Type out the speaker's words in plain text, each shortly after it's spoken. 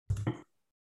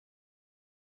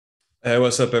Hey,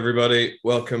 what's up, everybody?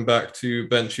 Welcome back to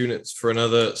Bench Units for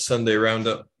another Sunday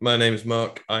roundup. My name is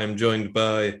Mark. I am joined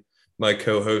by my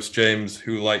co-host James,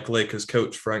 who, like Lakers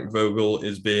coach Frank Vogel,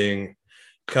 is being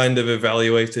kind of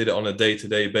evaluated on a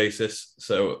day-to-day basis.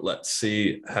 So let's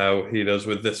see how he does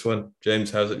with this one. James,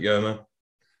 how's it going,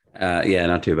 man? Yeah,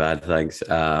 not too bad, thanks.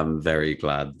 I'm very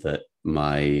glad that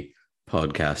my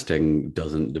podcasting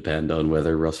doesn't depend on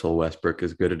whether Russell Westbrook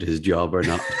is good at his job or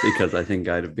not, because I think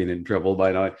I'd have been in trouble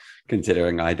by now,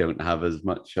 considering I don't have as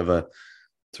much of a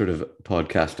sort of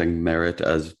podcasting merit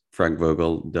as Frank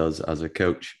Vogel does as a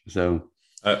coach. So,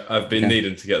 I've been yeah.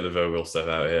 needing to get the Vogel stuff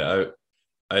out here.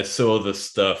 I saw the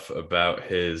stuff about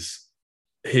he's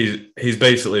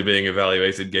basically being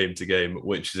evaluated game to game,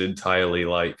 which is entirely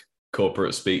like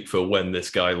corporate speak for when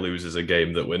this guy loses a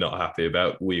game that we're not happy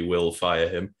about, we will fire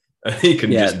him. And he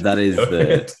can Yeah, just that keep is doing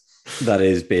the it. that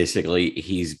is basically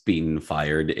he's been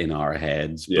fired in our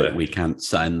heads, but Yeah. we can't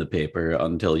sign the paper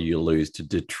until you lose to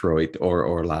Detroit or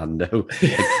Orlando.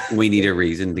 Like, we need a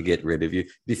reason to get rid of you. Do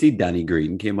you see Danny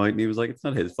Green came out and he was like, it's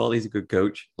not his fault. He's a good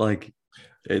coach. Like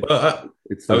Well,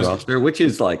 it's it's I the was roster, which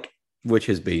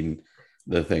has been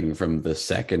the thing from the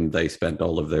second they spent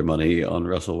all of their money on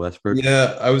Russell Westbrook.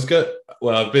 yeah, I was good.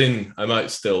 Well, I might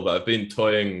still, but I've been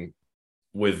toying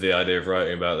with the idea of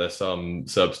writing about this on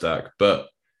Substack. But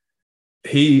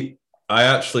he I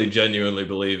actually genuinely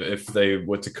believe if they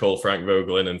were to call Frank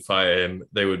Vogel in and fire him,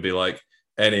 they would be like,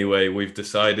 anyway, we've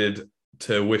decided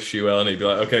to wish you well. And he'd be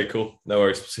like, okay, cool, no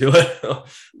worries, see you later.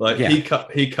 Like Yeah,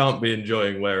 he can't be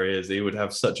enjoying where he is. He would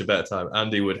have such a better time,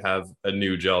 and he would have a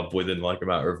new job within like a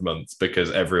matter of months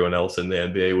because everyone else in the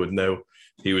NBA would know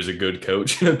he was a good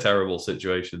coach in a terrible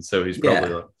situation. So he's probably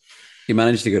yeah. like, He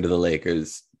managed to go to the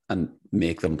Lakers and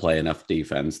make them play enough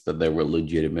defense that they were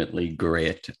legitimately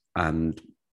great. And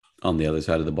on the other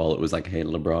side of the ball, it was like, hey,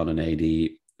 LeBron and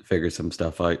AD figure some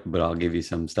stuff out, but I'll give you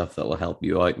some stuff that will help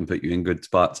you out and put you in good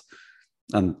spots.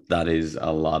 And that is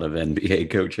a lot of NBA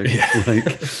coaching. yeah.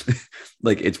 like,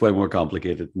 like it's way more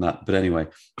complicated than that. But anyway,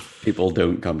 people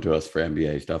don't come to us for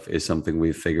NBA stuff is something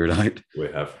we've figured out. We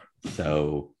have.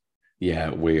 So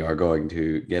yeah, we are going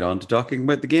to get on to talking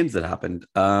about the games that happened.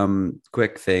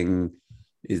 Quick thing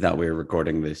is that we're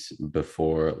recording this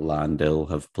before Landil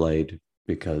have played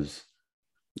because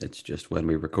it's just when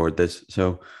we record this.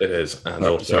 So It is. And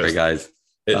also sorry guys.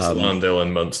 it's Um, Landale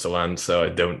and Munsterland, so I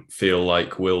don't feel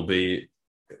like we'll be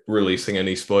releasing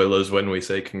any spoilers when we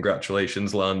say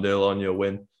congratulations, Landale, on your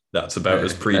win. That's about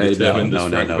as no, predetermined as no,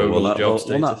 no, Frank no. We'll Vogel's not, job we'll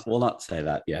status. we'll not say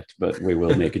that yet, but we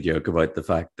will make a joke about the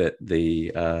fact that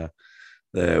the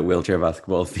wheelchair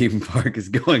basketball theme park is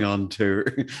going on tour.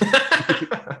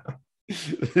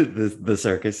 The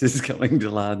circus is coming to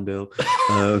Landale.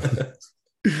 I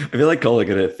feel like calling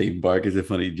it a theme park is a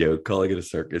funny joke. Calling it a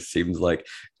circus seems like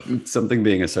something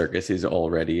being a circus is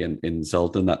already an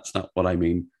insult, and that's not what I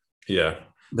mean. Yeah.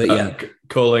 But yeah,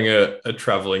 Calling a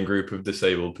traveling group of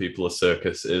disabled people a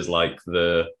circus is like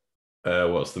the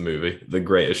what's the movie? The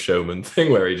Greatest Showman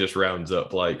thing where he just rounds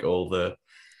up like all the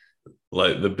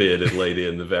like the bearded lady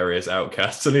and the various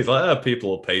outcasts, and he's like, people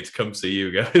will pay to come see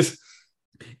you guys.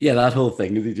 yeah, that whole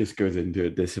thing is he just goes into a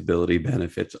disability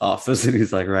benefits office and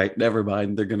he's like, right, never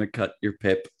mind, they're gonna cut your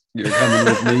PIP. You're coming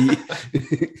with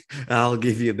me. I'll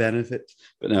give you benefits.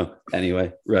 But no,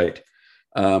 anyway, right.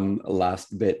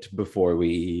 Last bit before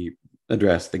we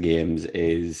address the games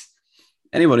is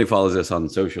anyone who follows us on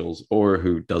socials or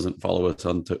who doesn't follow us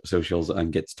on socials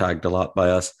and gets tagged a lot by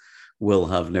us will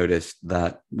have noticed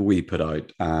that we put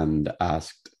out and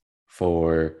asked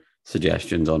for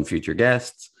suggestions on future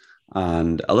guests.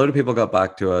 And a lot of people got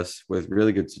back to us with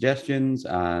really good suggestions.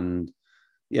 And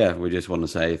yeah, we just want to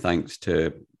say thanks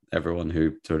to everyone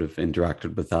who sort of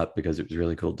interacted with that because it was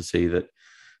really cool to see that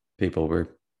people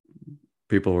were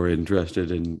people were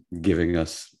interested in giving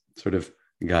us sort of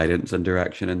guidance and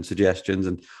direction and suggestions,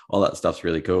 and all that stuff's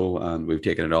really cool, and we've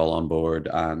taken it all on board,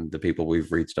 and the people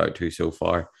we've reached out to so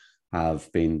far have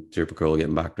been super cool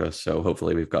getting back to us. So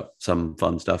hopefully we've got some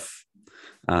fun stuff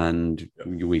and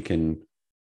we can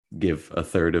give a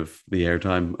third of the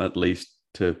airtime at least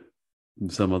to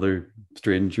some other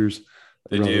strangers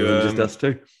Did rather you than just us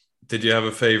two. did you have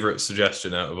a favorite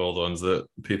suggestion out of all the ones that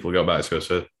people got back to us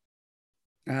with?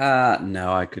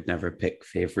 No, I could never pick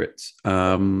favorites.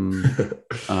 No.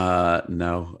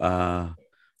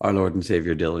 Our Lord and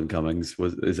Savior Dylan Cummings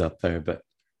is up there, but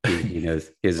he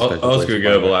knows he has a special place Oscar in my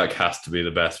heart. Gerbalak has to be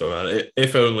the best one, man.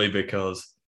 If only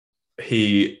because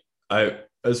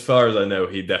as far as I know,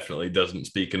 he definitely doesn't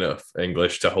speak enough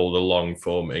English to hold a long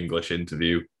form English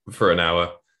interview for an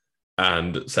hour.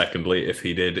 And secondly, if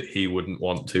he did, he wouldn't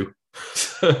want to.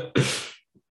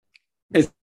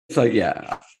 It's like,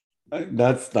 yeah.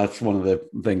 That's one of the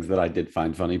things that I did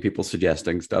find funny. People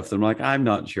suggesting stuff. That I'm like, I'm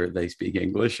not sure they speak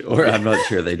English, or I'm not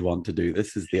sure they'd want to do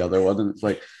this. Is the other one, and it's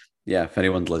like, yeah, if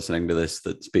anyone's listening to this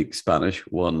that speaks Spanish,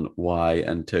 one, why,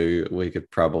 and two, we could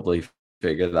probably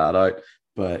figure that out.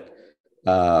 But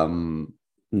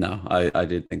no, I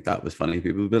did think that was funny.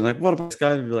 People have been like, what about this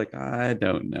guy? And be like, I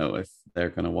don't know if they're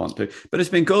going to want to. But it's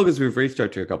been cool because we've reached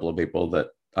out to a couple of people that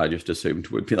I just assumed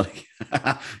would be like,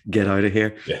 get out of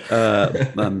here.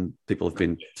 Yeah. And people have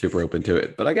been super open to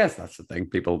it. But I guess that's the thing.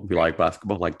 People who like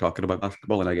basketball like talking about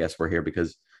basketball. And I guess we're here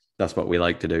because that's what we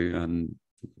like to do. And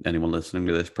anyone listening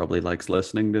to this probably likes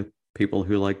listening to people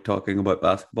who like talking about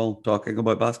basketball.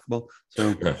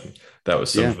 So that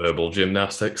was some verbal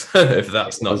gymnastics. If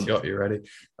that's not got you ready,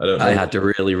 I don't know. I had to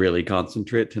really, really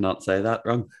concentrate to not say that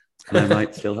wrong. And I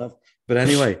might still have. But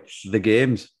anyway, the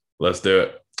games. Let's do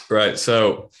it. Right.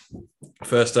 So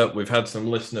first up, we've had some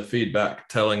listener feedback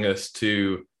telling us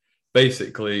to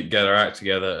basically get our act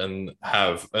together and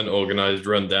have an organized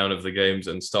rundown of the games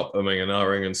and stop umming and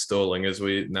ahhing and stalling as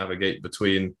we navigate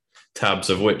between tabs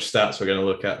of which stats we're going to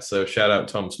look at. So shout out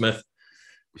Tom Smith.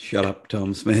 Shut up,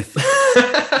 Tom Smith.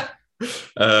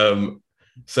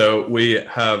 So we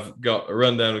have got a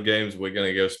rundown of games. We're going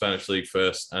to go Spanish League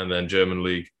first and then German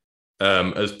League.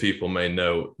 As people may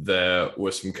know, there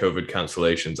were some COVID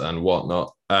cancellations and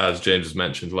whatnot. As James has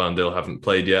mentioned, Landale haven't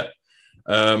played yet.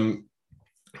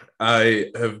 I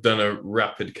have done a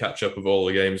rapid catch-up of all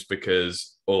the games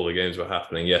because all the games were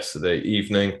happening yesterday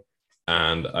evening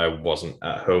and I wasn't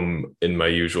at home in my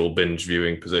usual binge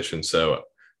viewing position. So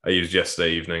I used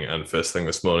yesterday evening and first thing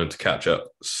this morning to catch up.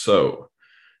 So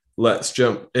let's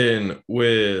jump in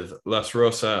with Las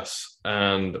Rosas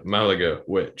and Malaga,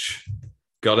 which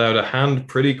got out of hand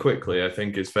pretty quickly, I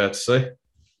think is fair to say.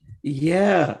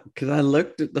 Yeah, because I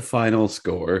looked at the final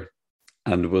score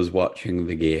and was watching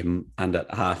the game, and at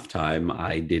halftime,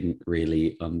 I didn't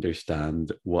really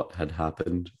understand what had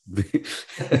happened. Because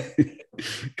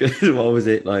what was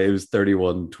it? Like, it was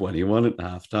 31-21 at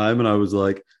halftime, and I was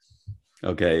like,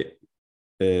 okay,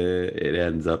 it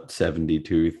ends up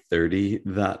 72-30.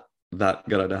 That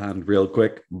got out of hand real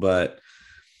quick, but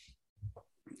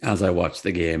as I watched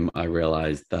the game, I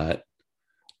realized that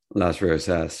Las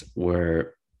Rosas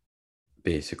were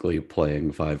basically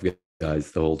playing five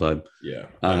guys the whole time. Yeah.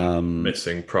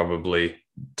 Missing probably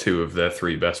two of their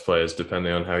three best players,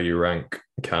 depending on how you rank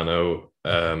Cano,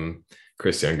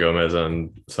 Christian Gomez,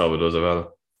 and Salvador Zavala.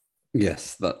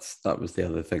 Yes, that was the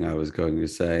other thing I was going to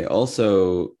say.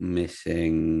 Also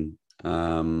missing they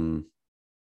were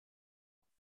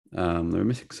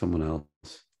missing someone else.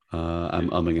 I'm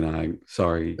umming and ahhing.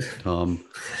 Sorry, Tom.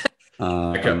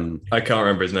 I can't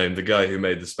remember his name. The guy who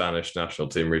made the Spanish national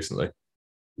team recently.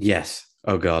 Yes.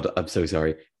 Oh God, I'm so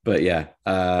sorry. But yeah,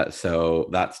 so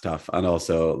that's tough. And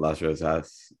also Las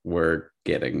Rosas were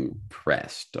getting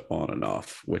pressed on and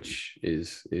off, which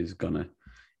is gonna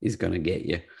get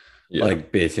you. Yeah.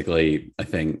 Like basically, I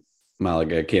think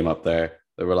Malaga came up there.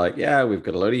 They were like, yeah, we've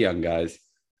got a load of young guys.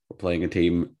 We're playing a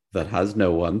team that has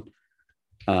no one.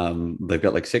 They've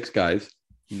got like six guys.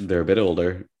 They're a bit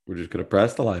older. We're just going to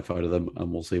press the life out of them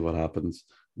and we'll see what happens.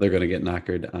 They're going to get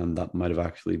knackered, and that might have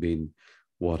actually been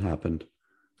what happened.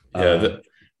 Yeah,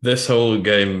 this whole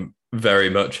game very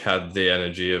much had the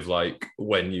energy of like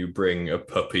when you bring a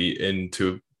puppy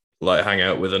into like hang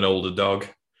out with an older dog.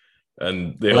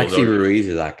 And the Alexi Ruiz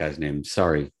is that guy's name.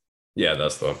 Sorry. Yeah,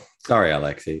 that's the one. Sorry,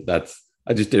 Alexi.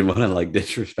 I just didn't want to like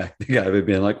disrespect the guy by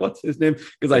being like, "What's his name?"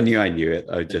 Because I knew it.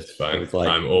 I was like,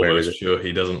 I'm almost sure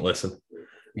he doesn't listen.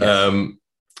 Yes.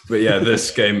 But yeah,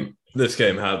 this game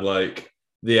had like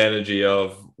the energy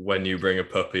of when you bring a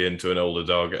puppy into an older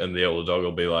dog, and the older dog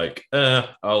will be like,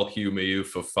 "I'll humor you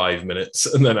for 5 minutes,"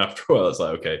 and then after a while, it's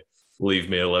like, "Okay, leave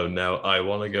me alone now. I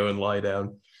want to go and lie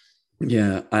down."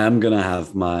 Yeah, I am gonna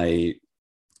have my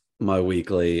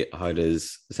weekly "How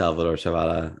does Salvador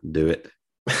Zavala do it?"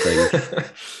 thing.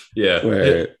 Yeah,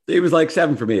 where he was like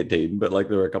 7 from 18, but like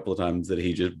there were a couple of times that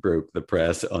he just broke the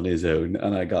press on his own,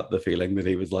 and I got the feeling that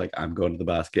he was like, I'm going to the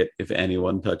basket. If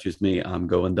anyone touches me, I'm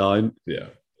going down. Yeah,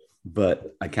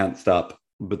 but I can't stop,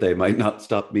 but they might not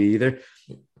stop me either.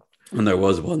 And there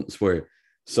was once where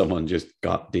someone just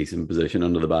got decent position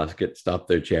under the basket, stopped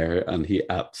their chair, and he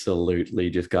absolutely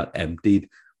just got emptied,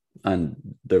 and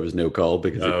there was no call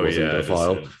because it wasn't a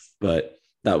foul. But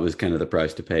that was kind of the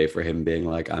price to pay for him being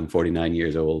like, I'm 49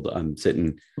 years old. I'm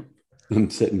sitting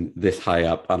this high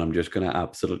up, and I'm just going to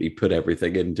absolutely put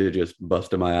everything into just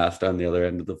busting my ass down the other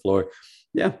end of the floor.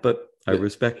 Yeah, but I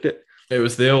respect it. It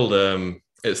was the old,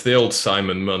 it's the old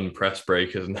Simon Munn press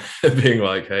break, isn't it? Being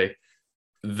like, hey,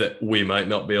 that we might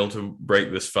not be able to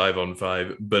break this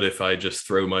 5-on-5, but if I just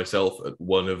throw myself at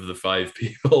one of the 5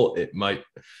 people, it might,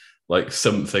 like,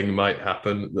 something might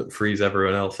happen that frees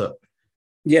everyone else up.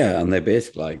 Yeah, and they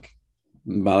basically like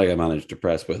Malaga managed to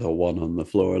press with a 1 on the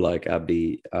floor. Like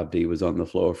Abdi was on the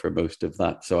floor for most of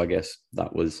that, so I guess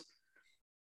that was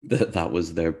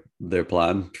their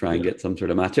plan, try and get some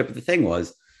sort of matchup. But the thing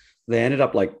was, they ended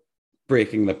up like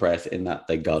breaking the press in that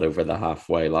they got over the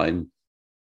halfway line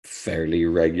fairly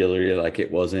regularly. Like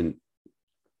it wasn't.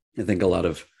 I think a lot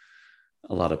of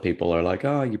people are like,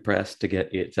 oh, you press to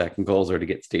get 8-second goals or to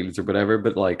get steals or whatever.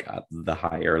 But like at the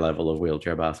higher level of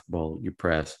wheelchair basketball, you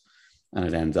press and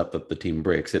it ends up that the team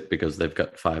breaks it because they've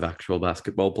got 5 actual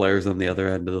basketball players on the other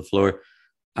end of the floor,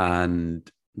 and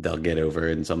they'll get over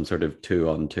in some sort of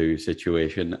 2-on-2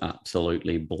 situation,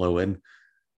 absolutely blowing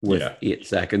with 8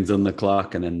 seconds on the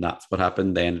clock. And then that's what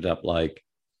happened. They ended up like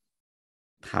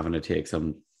having to take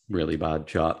some really bad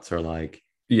shots or like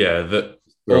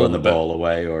throwing the ball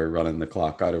away or running the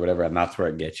clock out or whatever. And that's where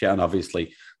it gets you. And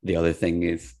obviously the other thing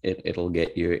is it'll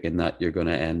get you in that you're going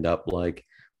to end up like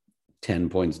 10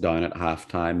 points down at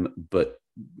halftime, but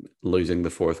losing the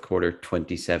fourth quarter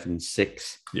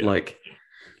 27-6. Like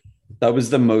that was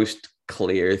the most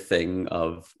clear thing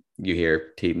of you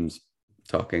hear teams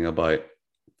talking about,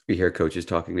 you hear coaches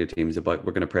talking to teams about,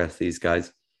 we're going to press these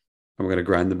guys and we're going to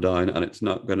grind them down, and it's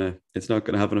not going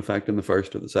to have an effect in the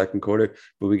first or the second quarter.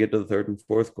 But we get to the third and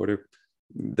fourth quarter,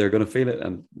 they're going to feel it,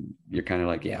 and you're kind of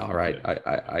like, yeah, all right,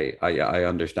 I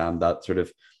understand that sort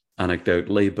of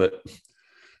anecdotally, but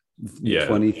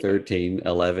 2013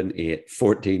 11-8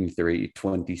 14-3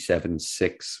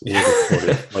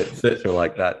 27-6 so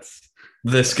like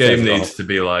this game needs to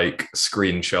be like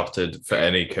screenshotted for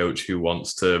any coach who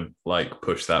wants to like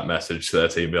push that message to their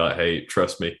team, be like, hey,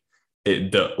 trust me,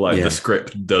 the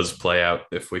script does play out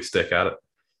if we stick at it.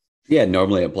 Yeah,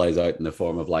 normally it plays out in the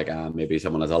form of like maybe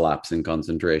someone has a lapse in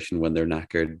concentration when they're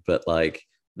knackered, but like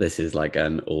this is like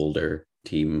an older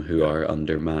team who are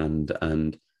undermanned.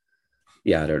 And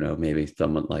I don't know, maybe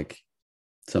someone like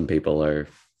some people are,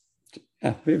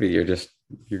 maybe you're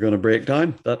going to break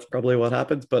down. That's probably what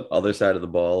happens. But other side of the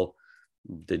ball,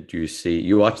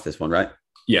 you watched this one, right?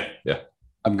 Yeah.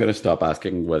 I'm going to stop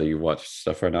asking whether you watched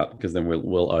stuff or not, because then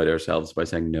we'll out ourselves by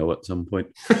saying no at some point.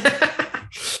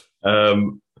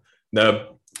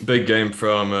 No, big game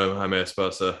from Jaime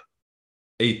Esparza.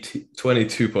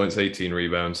 22 points, 18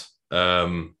 rebounds.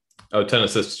 10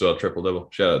 assists as well, triple-double.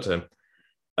 Shout out to him.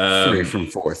 3 from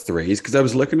 4 threes, because I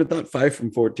was looking at that. 5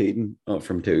 from 14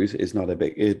 from twos is not a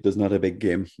big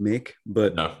game make,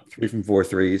 but 3 from 4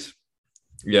 threes.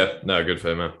 Yeah, no, good for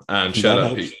him, man. And shout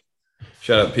out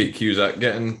Pete Cusack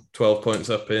getting 12 points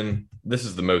up in. This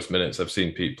is the most minutes I've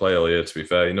seen Pete play all year, to be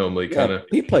fair. He normally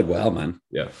he played well, man.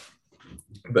 Yeah,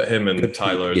 but him and good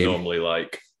Tyler are normally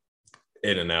like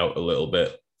in and out a little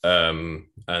bit. And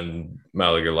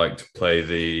Malaga like to play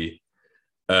the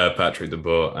Patrick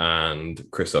Debout and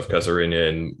Christophe Casarini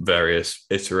in various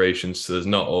iterations, so there's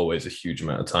not always a huge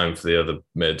amount of time for the other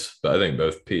mids, but I think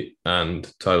both Pete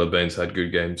and Tyler Baines had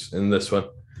good games in this one.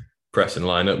 Pressing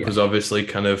lineup was obviously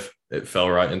it fell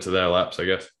right into their laps, I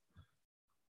guess.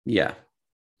 Yeah,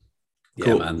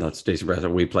 cool. Man, that's decent pressure.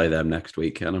 We play them next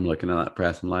week, and I'm looking at that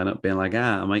pressing lineup being like,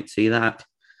 I might see that.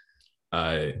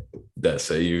 I dare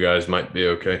say you guys might be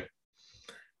okay,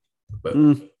 but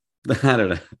I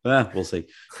don't know. We'll see.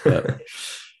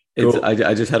 Cool.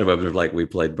 I just had a moment of like, we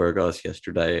played Burgos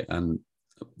yesterday and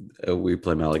we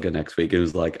play Malaga next week. It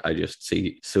was like, I just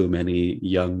see so many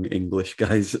young English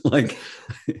guys, like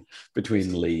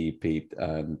between Lee, Pete,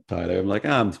 and Tyler. I'm like,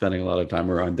 I'm spending a lot of time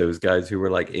around those guys who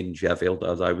were like in Sheffield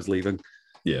as I was leaving.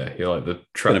 Yeah, you're like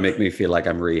trying to make me feel like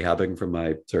I'm rehabbing from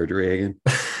my surgery again.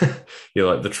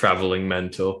 You're like the traveling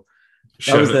mentor.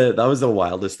 That was the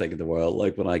wildest thing in the world.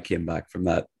 Like when I came back from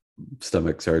that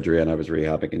stomach surgery and I was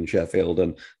rehabbing in Sheffield,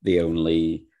 and the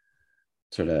only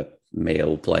sort of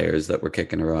male players that were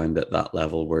kicking around at that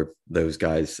level were those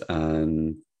guys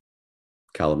and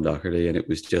Callum Doherty, and it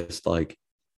was just like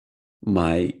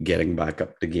my getting back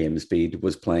up to game speed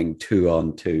was playing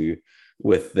 2-on-2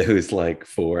 with those like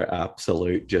 4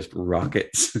 absolute just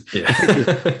rockets.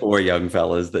 Just 4 young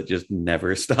fellas that just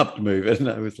never stopped moving. And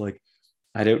I was like,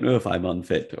 I don't know if I'm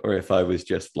unfit or if I was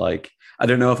just like, I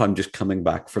don't know if I'm just coming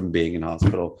back from being in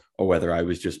hospital or whether I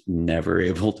was just never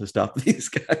able to stop these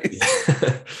guys.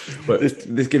 But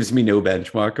this gives me no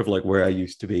benchmark of like where I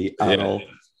used to be at all.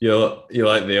 You're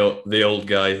like the old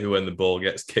guy who, when the ball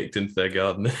gets kicked into their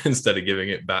garden, instead of giving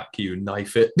it back, you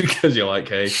knife it because you're like,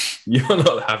 hey, you're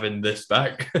not having this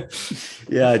back.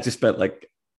 Yeah, I just spent like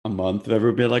a month of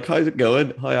everyone being like, "How's it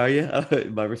going? How are you?"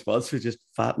 My response was just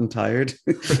fat and tired.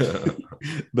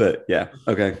 But yeah,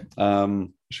 okay.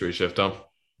 Should we shift on?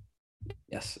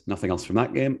 Yes, nothing else from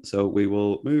that game. So we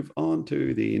will move on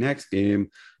to the next game.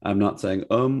 I'm not saying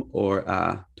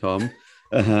or Tom.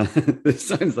 This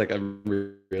sounds like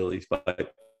I'm really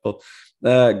spiteful.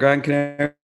 Gran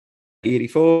Canaria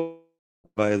 84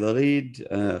 Valladolid,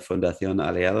 Fundación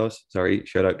Aliados. Sorry,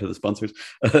 shout out to the sponsors.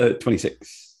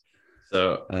 26.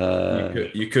 So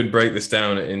you could break this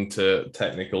down into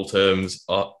technical terms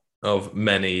of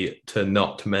many to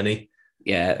not many.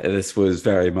 Yeah, this was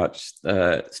very much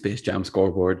Space Jam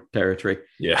scoreboard territory.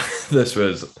 Yeah, this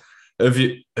was. Have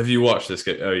you watched this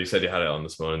game? Oh, you said you had it on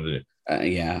this morning, didn't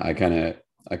you? Yeah, I kind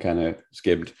of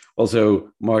skimmed. Also,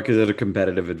 Mark is at a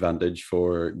competitive advantage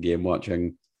for game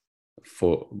watching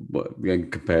for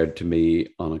compared to me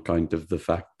on account of the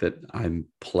fact that I'm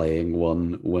playing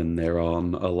one when they're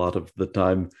on a lot of the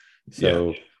time. So.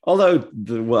 Yeah. Although,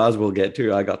 as we'll get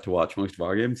to, I got to watch most of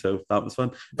our games, so that was fun.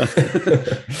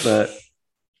 But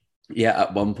yeah,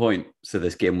 at one point, so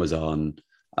this game was on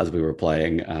as we were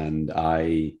playing, and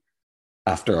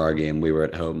after our game, we were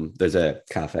at home. There's a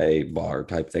cafe bar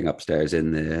type thing upstairs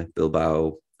in the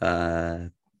Bilbao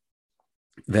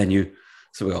venue.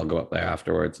 So we all go up there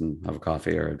afterwards and have a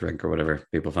coffee or a drink or whatever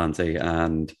people fancy.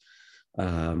 And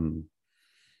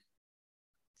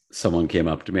someone came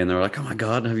up to me and they were like, "Oh my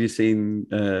God, have you seen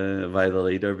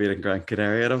Valladolid beating Gran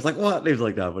Canaria?" And I was like, "What?" And he was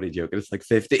like, "No, what are you joking? It's like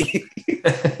 50."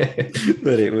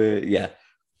 But it was, yeah.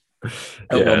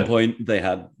 At one point, they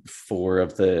had four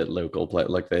of the local play,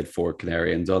 like they had four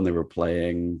Canarians on. They were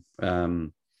playing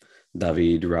David,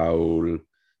 Raul,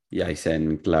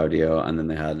 Yaisen, Claudio, and then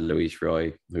they had Luis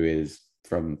Roy, who is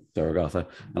from Zaragoza.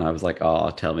 And I was like,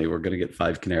 "Oh, tell me we're going to get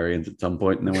 5 Canarians at some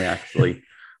point." And then we actually...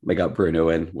 they got Bruno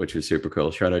in, which was super cool.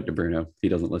 Shout out to Bruno. He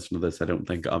doesn't listen to this, I don't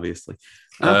think, obviously.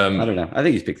 I don't know. I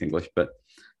think he speaks English, but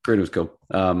Bruno's cool.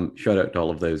 Shout out to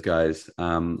all of those guys.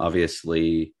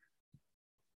 Obviously,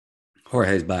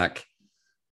 Jorge's back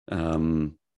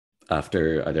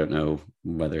after, I don't know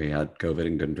whether he had COVID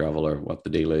and couldn't travel or what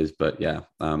the deal is, but yeah,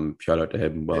 shout out to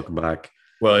him. Welcome back.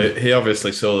 Well, he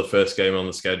obviously saw the first game on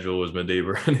the schedule was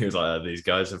Madiba, and he was like, "These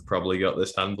guys have probably got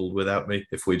this handled without me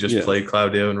if we just play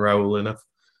Claudio and Raul enough."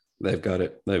 They've got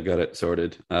it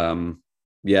sorted. Other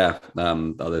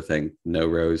thing, no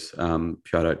Rose.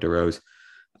 Shout out to Rose.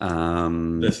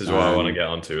 This is what I want to get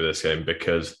onto with this game,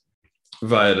 because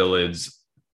Valladolid's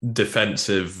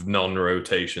defensive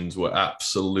non-rotations were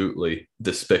absolutely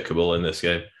despicable in this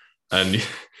game. And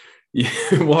you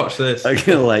watch this. I'm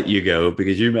gonna let you go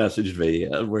because you messaged me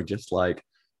and we're just like,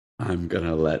 "I'm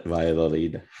gonna let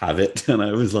Valladolid have it," and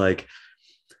I was like,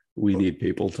 "We need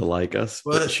people to like us."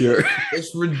 But sure.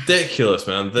 It's ridiculous,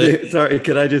 man. Sorry,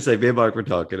 can I just say, me and Mark were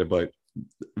talking about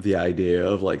the idea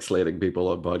of like slating people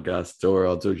on podcasts or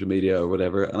on social media or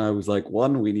whatever. And I was like,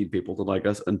 1, we need people to like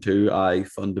us. And 2, I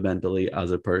fundamentally,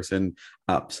 as a person,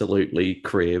 absolutely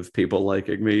crave people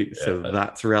liking me. Yeah, so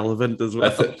that's relevant as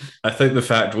well. I think the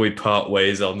fact we part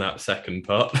ways on that second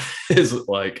part is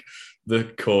like the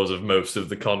cause of most of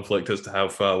the conflict as to how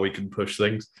far we can push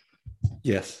things.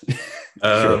 Yes.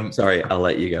 Sure. Sorry, I'll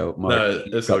let you go. Mark, no,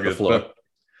 it's all good. But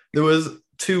there was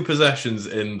 2 possessions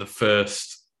in the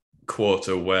first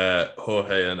quarter where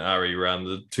Jorge and Ari ran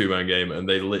the 2-man game, and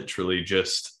they literally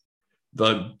just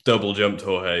double jumped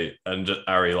Jorge, and just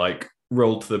Ari like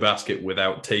rolled to the basket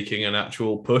without taking an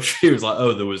actual push. He was like,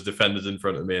 "Oh, there was defenders in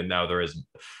front of me, and now there isn't.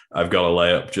 I've got a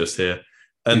layup just here."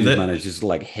 And they managed to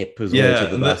like hip his way to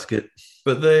the basket.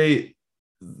 But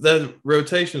their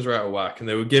rotations were out of whack, and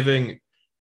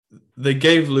they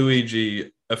gave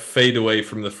Luigi a fade away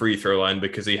from the free throw line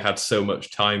because he had so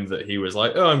much time that he was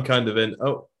like, "Oh, I'm kind of in.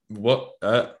 Oh, what?"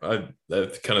 I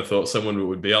kind of thought someone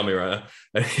would be on me right now.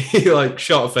 And he like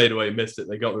shot a fade away, missed it.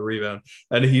 They got the rebound,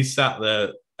 and he sat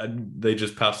there, and they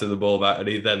just passed him the ball back, and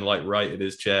he then like righted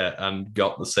his chair and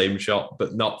got the same shot,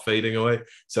 but not fading away.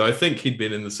 So I think he'd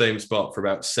been in the same spot for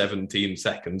about 17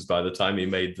 seconds by the time he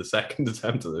made the second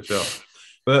attempt at the shot.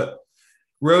 But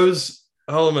Rose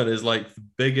Holloman is like the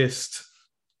biggest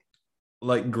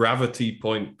like gravity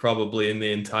point probably in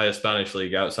the entire Spanish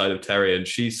league outside of Terry, and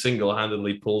she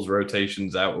single-handedly pulls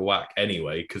rotations out of whack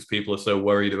anyway because people are so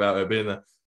worried about her being there.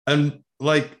 And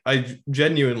like, I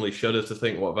genuinely shudder to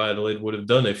think what Valladolid would have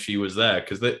done if she was there,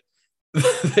 because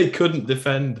they couldn't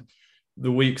defend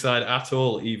the weak side at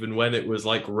all, even when it was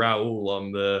like Raul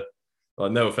on the...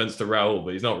 Well, no offense to Raul,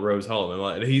 but he's not Rose Holloman.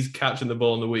 Like, and he's catching the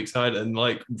ball on the weak side and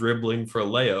like dribbling for a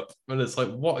layup. And it's like,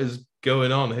 what is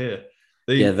going on here?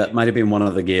 Yeah, that might have been one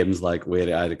of the games. Like,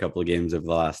 I had a couple of games over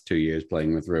the last 2 years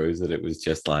playing with Rose that it was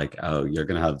just like, oh, you're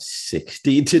gonna have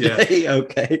 60 today. Yeah.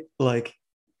 Okay. Like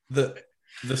the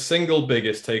single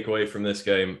biggest takeaway from this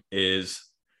game is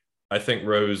I think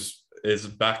Rose is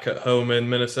back at home in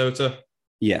Minnesota.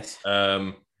 Yes.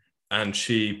 And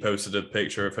she posted a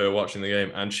picture of her watching the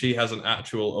game, and she has an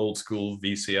actual old school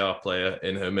VCR player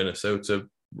in her Minnesota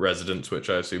residence, which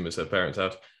I assume is her parents'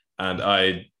 house. And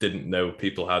I didn't know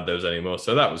people had those anymore,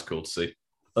 so that was cool to see.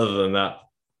 Other than that,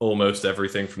 almost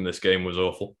everything from this game was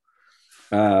awful.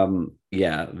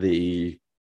 Yeah, the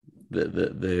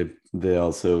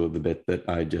also the bit that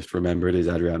I just remembered is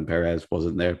Adrian Perez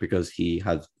wasn't there because he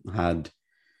had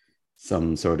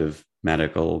some sort of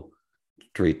medical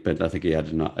treatment. I think he had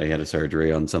a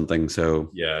surgery on something. So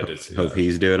yeah, I did see hope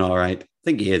he's doing all right. I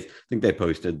think he is. I think they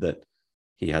posted that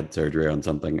he had surgery on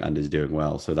something and is doing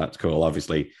well. So that's cool.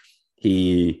 Obviously,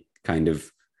 he kind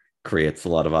of creates a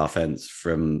lot of offense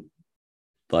from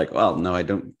no, I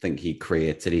don't think he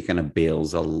creates it. He kind of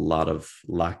bails a lot of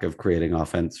lack of creating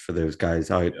offense for those guys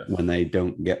out when they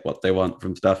don't get what they want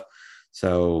from stuff.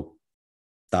 So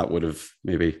that would have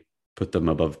maybe put them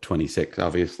above 26,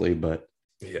 obviously, but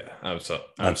yeah, I'm sorry,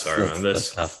 man.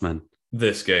 That's tough, man.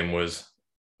 This game was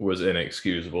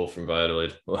inexcusable from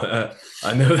Valladolid.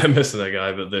 I know they're missing a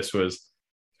guy, but this was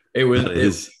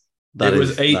 8-4. That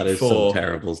is some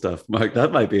terrible stuff, Mike.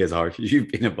 That might be as harsh as you've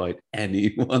been about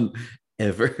anyone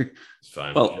ever. It's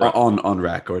fine. Well, on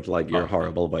record, like you're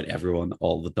horrible about everyone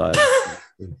all the time.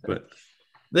 But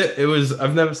it was.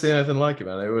 I've never seen anything like it,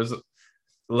 man. It was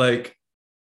like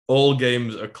all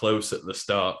games are close at the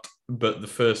start, but the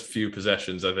first few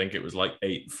possessions, I think it was like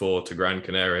 8-4 to Gran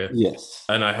Canaria. Yes.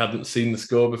 And I hadn't seen the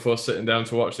score before sitting down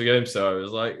to watch the game. So I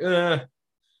was like,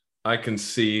 I can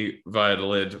see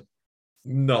Valladolid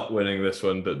not winning this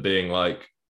one, but being like,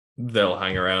 they'll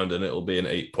hang around and it'll be an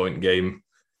 8-point game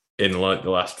in like the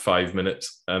last 5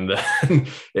 minutes. And then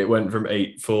it went from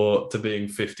 8-4 to being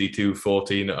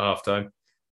 52-14 at halftime.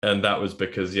 And that was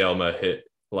because Yelmer hit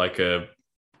like a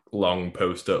long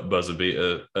post-up buzzer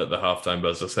beater at the halftime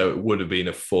buzzer, so it would have been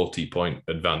a 40-point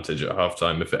advantage at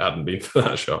halftime if it hadn't been for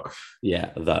that shot.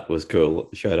 Yeah, that was cool.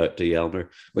 Shout out to Yelmer.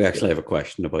 We actually have a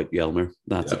question about Yelmer.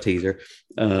 That's a teaser.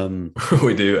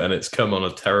 We do, and it's come on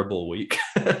a terrible week.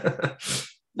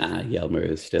 Yelmer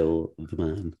is still the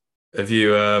man. Have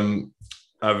you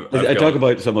I talk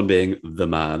about someone being the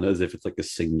man as if it's like a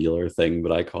singular thing,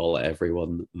 but I call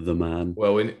everyone the man.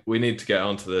 Well, we need to get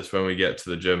onto this when we get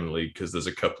to the German league because there's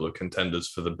a couple of contenders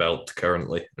for the belt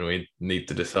currently, and we need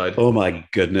to decide. Oh my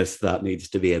goodness, that needs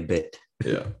to be a bit.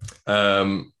 Yeah.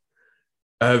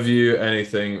 Have you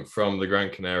anything from the Gran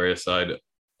Canaria side,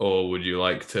 or would you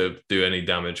like to do any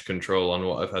damage control on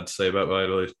what I've had to say about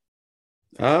Valladolid?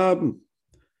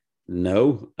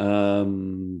 No.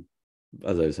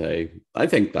 As I say, I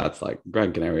think that's like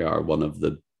Gran Canaria are one of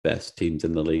the best teams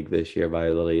in the league this year.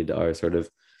 Valladolid are sort of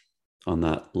on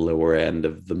that lower end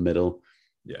of the middle.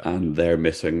 Yeah. And they're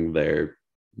missing their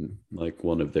like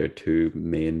one of their two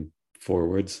main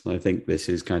forwards. I think this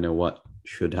is kind of what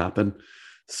should happen,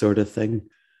 sort of thing.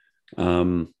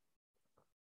 Yeah,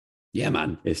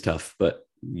 man, it's tough, but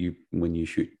when you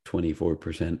shoot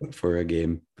 24% for a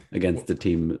game against a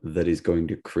team that is going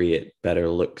to create better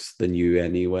looks than you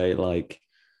anyway, like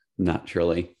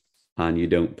naturally, and you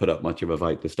don't put up much of a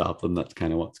fight to stop them, that's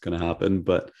kind of what's going to happen.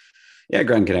 But yeah,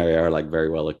 Gran Canaria are like very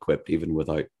well equipped, even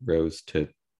without Rose, to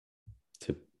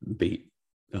beat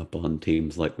up on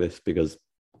teams like this, because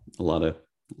a lot of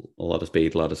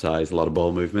speed, a lot of size, a lot of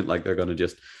ball movement. Like they're going to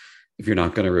just, if you're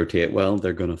not going to rotate well,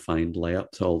 they're going to find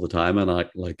layups all the time. And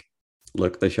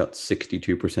look, they shot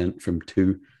 62% from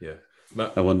two. Yeah.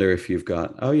 I wonder if you've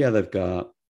got, they've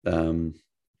got, what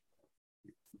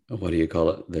do you call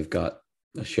it? They've got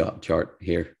a shot chart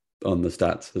here on the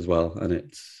stats as well. And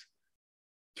it's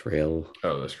real.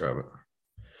 Oh, let's grab it.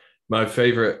 My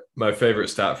favorite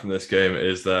stat from this game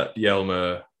is that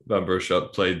Jelmer Van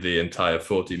Broeschot played the entire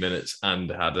 40 minutes and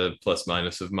had a plus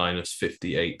minus of minus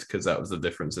 58 because that was the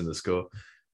difference in the score.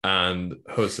 And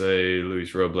Jose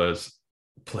Luis Robles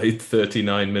played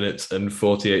 39 minutes and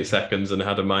 48 seconds and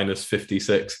had a minus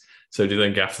 56. So do you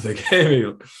think after the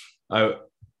game,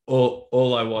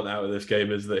 all I want out of this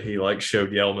game is that he like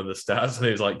showed Jelmer the stats and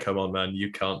he's like, come on, man,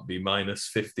 you can't be minus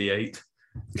 58.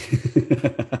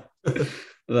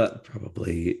 That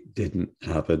probably didn't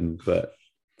happen, but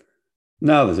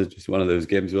no, this is just one of those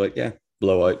games where, like, yeah,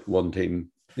 blowout. One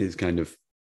team is kind of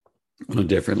on a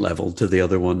different level to the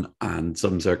other one, and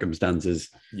some circumstances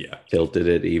tilted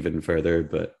it even further.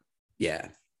 But yeah.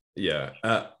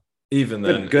 Even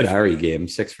then, good Harry game,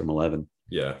 6 from 11.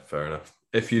 Yeah, fair enough.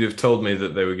 if you'd have told me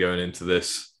that they were going into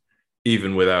this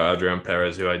even without Adrian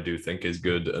Perez, who I do think is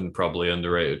good and probably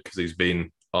underrated because he's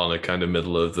been on a kind of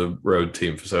middle of the road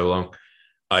team for so long,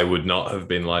 I would not have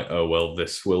been like, oh, well,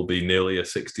 this will be nearly a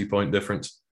 60-point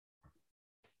difference.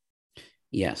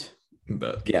 Yes.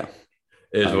 But yeah,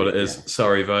 it is what it is. Yeah.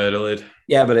 Sorry, Valladolid.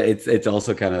 Yeah, but it's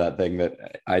also kind of that thing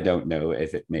that I don't know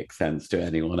if it makes sense to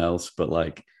anyone else, but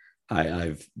like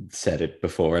I've said it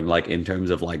before, and like in terms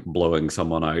of like blowing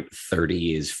someone out,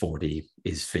 30 is 40,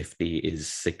 is 50, is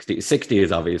 60. 60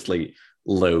 is obviously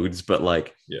loads, but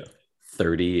like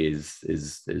 30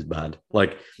 is bad.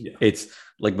 Like it's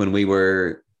like when we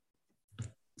were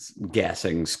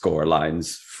guessing score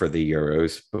lines for the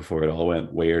Euros before it all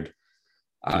went weird,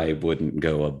 I wouldn't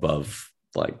go above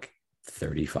like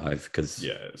 35 because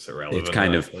it's irrelevant. It's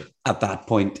kind of at that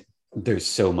point, there's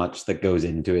so much that goes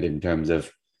into it in terms of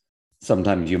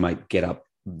sometimes you might get up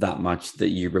that much that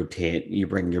you rotate, you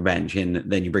bring your bench in,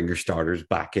 then you bring your starters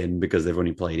back in because they've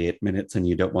only played 8 minutes and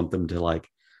you don't want them to like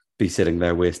be sitting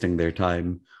there wasting their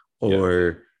time,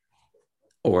 or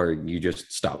you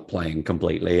just stop playing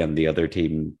completely and the other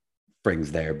team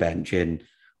brings their bench in,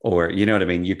 or you know what I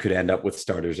mean? You could end up with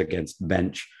starters against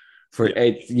bench for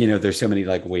it. You know, there's so many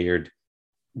like weird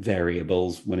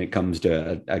variables when it comes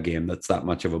to a game that's that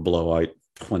much of a blowout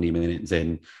 20 minutes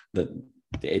in, that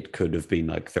it could have been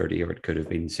like 30 or it could have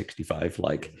been 65.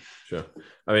 Like, sure.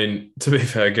 I mean, to be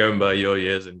fair, going by your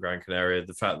years in Gran Canaria,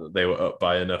 the fact that they were up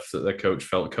by enough that their coach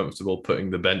felt comfortable putting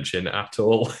the bench in at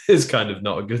all is kind of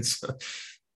not a good sign.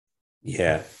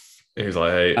 Yeah. He was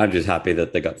like, hey, I'm just happy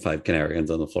that they got 5 Canarians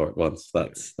on the floor at once.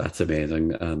 That's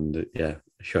amazing. And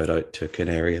shout out to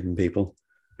Canarian people.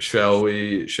 Shall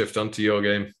we shift on to your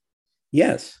game?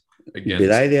 Yes.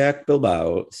 Bidaidek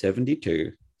Bilbao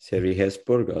 72, Sergies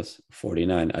Burgos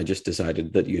 49. I just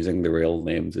decided that using the real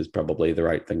names is probably the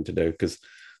right thing to do because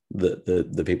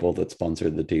the people that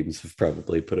sponsored the teams have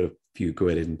probably put a few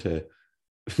quid into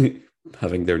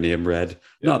having their name read.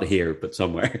 Not here, but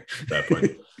somewhere. Fair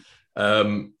point.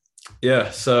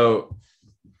 So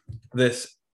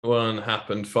this one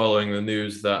happened following the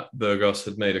news that Burgos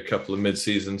had made a couple of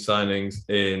mid-season signings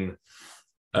in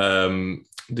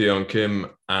Dion Kim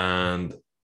and,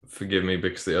 forgive me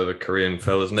because the other Korean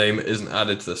fella's name isn't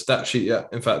added to the stat sheet yet.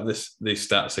 In fact, these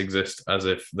stats exist as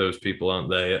if those people aren't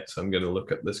there yet. So I'm going to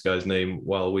look at this guy's name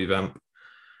while we vamp.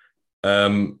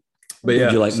 Would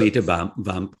you like me to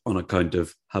vamp on account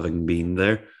of having been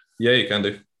there? Yeah, you can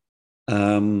do.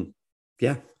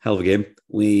 Hell of a game.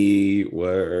 We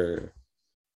were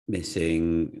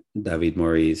missing David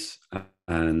Maurice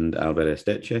and Albert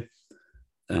Esteche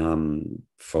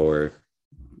for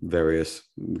various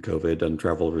COVID and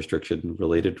travel restriction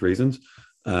related reasons.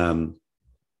 And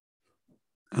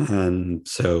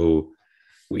so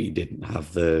we didn't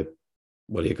have the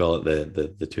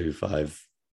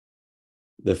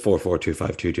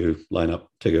 4-4-2-5-2-2 lineup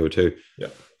to go to. Yeah.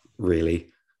 Really.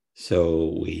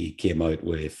 So we came out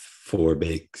with 4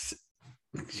 bigs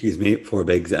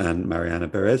and Mariana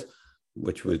Perez,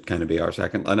 which would kind of be our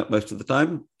second lineup most of the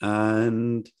time,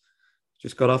 and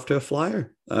just got off to a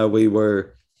flyer.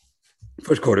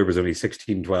 First quarter was only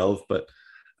 16-12, but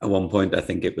at one point I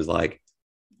think it was like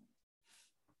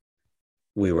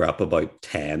we were up about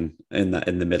 10 in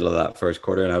the middle of that first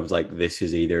quarter, and I was like, this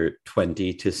is either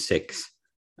 20-6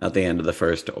 at the end of the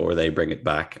first, or they bring it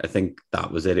back. I think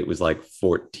that was it. It was like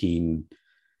 14-6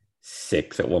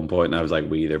 at one point, and I was like,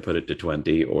 we either put it to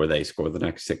 20 or they score the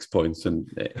next 6 points, and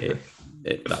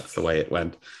that's the way it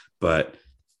went. But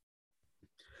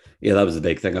yeah, that was the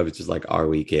big thing. I was just like, are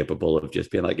we capable of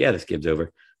just being like, yeah, this game's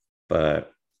over?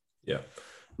 But yeah,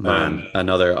 man,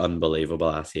 another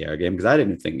unbelievable ACR game, because I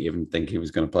didn't even think he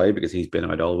was going to play because he's been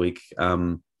out all week.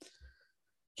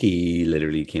 He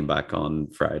literally came back on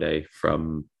Friday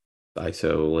from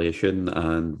isolation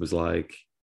and was like,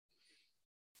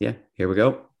 yeah, here we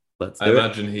go. Let's do it. I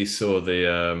imagine he saw the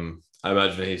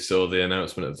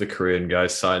announcement of the Korean guy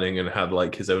signing and had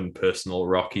like his own personal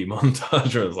Rocky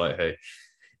montage. I was like, hey,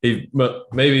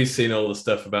 maybe he's seen all the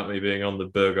stuff about me being on the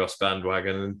Burgos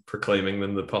bandwagon and proclaiming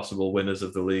them the possible winners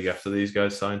of the league after these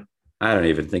guys sign. I don't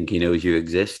even think he knows you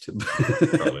exist.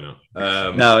 Probably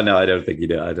not. No, I don't think he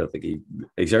does. I don't think he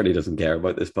certainly doesn't care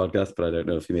about this podcast, but I don't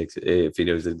know if he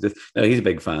knows it exists. No, he's a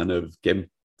big fan of Kim.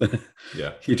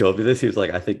 Yeah. He told me this. He was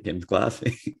like, I think Kim's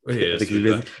classy. He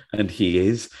is. And he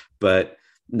is. But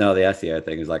no, the SEO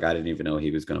thing is like, I didn't even know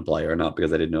he was going to play or not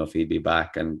because I didn't know if he'd be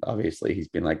back. And obviously he's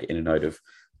been like in and out of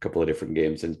a couple of different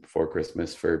games since before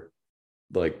Christmas for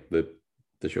like the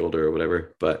shoulder or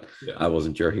whatever, but yeah. I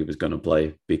wasn't sure he was going to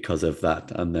play because of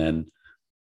that. And then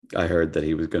I heard that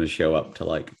he was going to show up to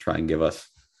like try and give us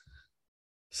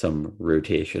some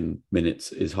rotation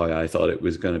minutes is how I thought it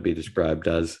was going to be described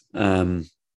as.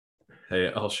 Hey,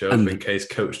 I'll show up in case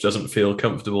coach doesn't feel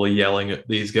comfortable yelling at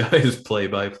these guys play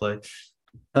by play.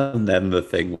 And then the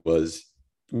thing was,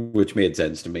 which made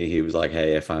sense to me, he was like,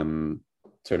 hey, if I'm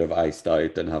sort of iced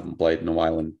out and haven't played in a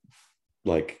while and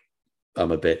like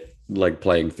I'm a bit like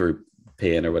playing through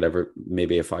pain or whatever,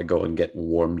 maybe if I go and get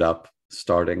warmed up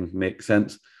starting makes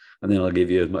sense. And then I'll give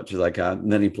you as much as I can.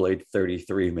 And then he played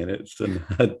 33 minutes and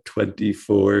had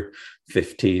 24,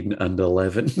 15, and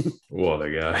 11. What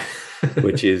a guy.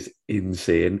 Which is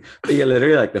insane. But yeah,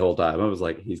 literally like the whole time I was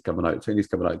like, he's coming out soon, he's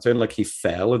coming out soon. Like he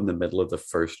fell in the middle of the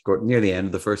first quarter, near the end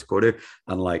of the first quarter,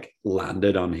 and like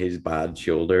landed on his bad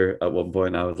shoulder at one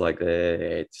point. I was like,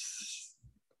 this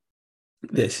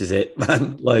is it,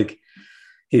 man. Like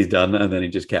he's done. And then he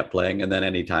just kept playing. And then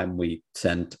anytime we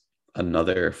sent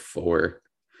another four,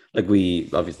 like we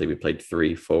played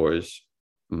 3 4s,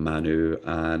 Manu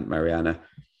and Mariana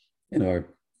in our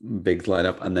big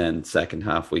lineup. And then second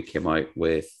half, we came out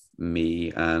with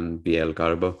me and Biel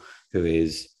Garbo,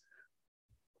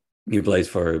 he plays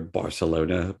for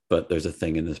Barcelona, but there's a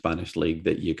thing in the Spanish league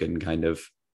that you can kind of,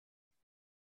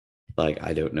 like,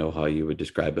 I don't know how you would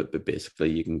describe it, but basically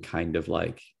you can kind of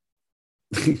like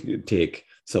take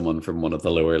someone from one of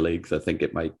the lower leagues. I think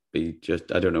it might be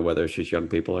just, I don't know whether it's just young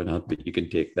people or not, but you can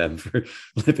take them for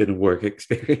living work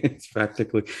experience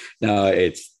practically. No,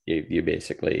 it's you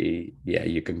basically, yeah,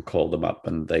 you can call them up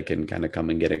and they can kind of come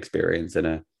and get experience in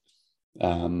a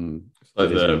like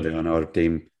on our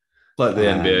team. Like the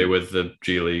NBA with the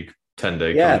G League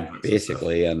 10-day. Yeah,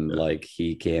 basically. And like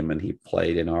he came and he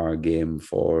played in our game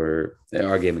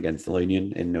against the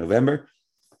Union in November.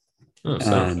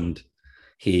 And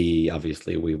we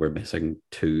were missing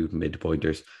 2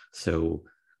 mid-pointers. So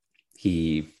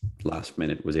he last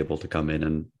minute was able to come in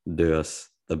and do us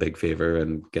a big favor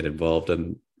and get involved.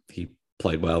 And he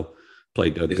played well,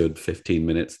 played a good 13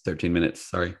 minutes,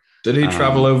 sorry. Did he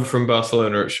travel over from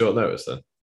Barcelona at short notice then?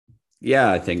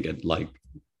 Yeah, I think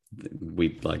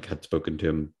we had spoken to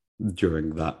him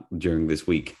during this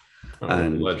week.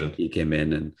 And legend. He came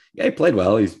in and he played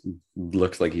well. He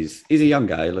looks like he's a young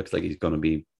guy. Looks like he's going to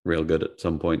be real good at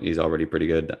some point. He's already pretty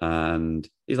good, and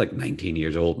he's like 19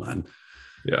 years old, man.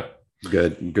 Yeah,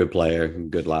 good player,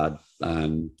 good lad,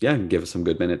 and give us some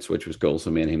good minutes, which was cool. So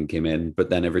me and him came in,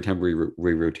 but then every time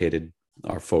we rotated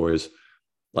our fours,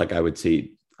 like I would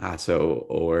see Asso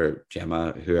or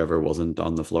Gemma, whoever wasn't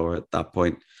on the floor at that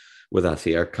point, with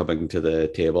Asier coming to the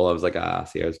table. I was like,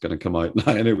 Asier's going to come out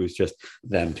now. And it was just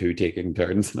them two taking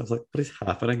turns. And I was like, what is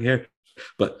happening here?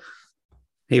 But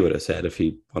he would have said if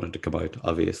he wanted to come out,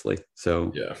 obviously.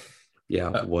 So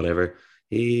whatever.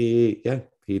 He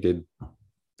did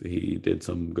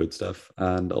some good stuff.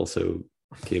 And also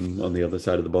Kim on the other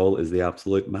side of the ball is the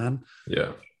absolute man.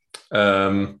 Yeah.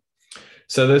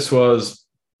 So this was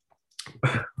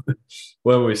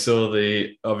when we saw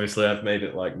obviously I've made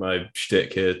it like my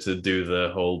shtick here to do the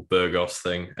whole Burgos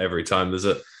thing every time there's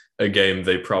a game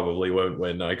they probably won't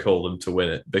win. I call them to win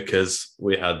it because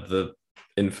we had the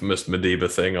infamous Madiba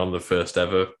thing on the first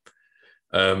ever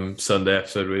Sunday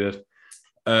episode we did.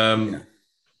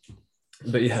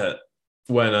 But yeah,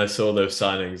 when I saw those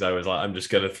signings, I was like, I'm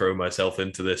just going to throw myself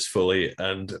into this fully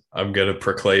and I'm going to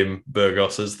proclaim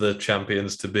Burgos as the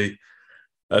champions to be.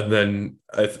 And then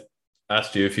I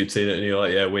asked you if you'd seen it and you're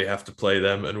like, yeah, we have to play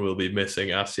them and we'll be missing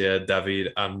Asier,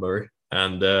 David and Murray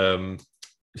and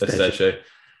Esteche.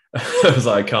 I was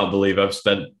like, I can't believe I've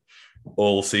spent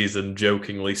all season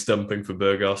jokingly stumping for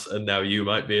Burgos and now you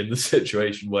might be in the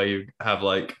situation where you have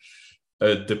like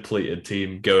a depleted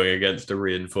team going against a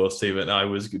reinforced team and I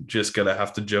was just going to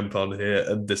have to jump on here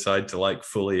and decide to like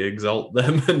fully exalt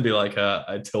them and be like,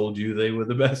 I told you they were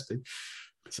the best team.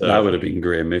 So that would have been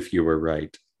grim if you were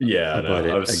right. Yeah,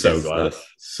 I was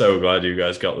so glad you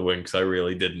guys got the win because I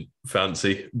really didn't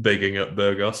fancy bigging up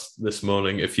Burgos this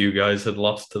morning if you guys had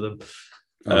lost to them.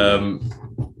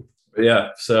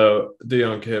 So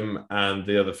Deon Kim and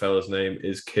the other fella's name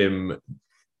is Kim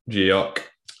Jiok.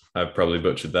 I've probably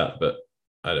butchered that, but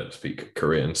I don't speak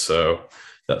Korean, so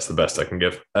that's the best I can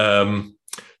give.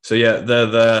 They're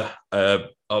there.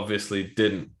 Obviously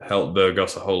didn't help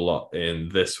Burgos a whole lot in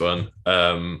this one.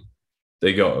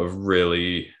 They got a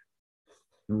really,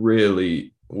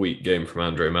 really weak game from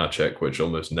Andrei Macek, which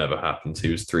almost never happens.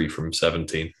 He was 3 from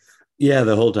 17. Yeah,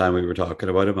 the whole time we were talking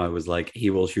about him, I was like, he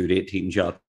will shoot 18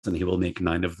 shots and he will make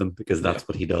 9 of them because that's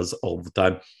what he does all the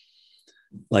time.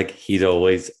 Like, he's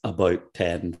always about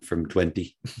 10 from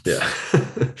 20. Yeah.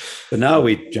 But now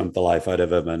we jumped the life out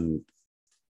of him and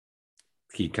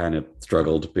he kind of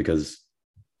struggled because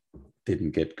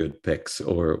didn't get good picks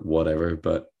or whatever.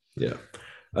 But yeah.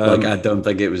 Like, I don't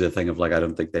think it was a thing of like, I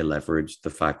don't think they leveraged the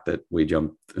fact that we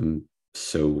jumped them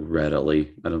so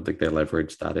readily. I don't think they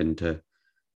leveraged that into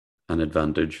an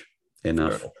advantage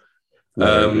enough,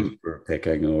 whether it was for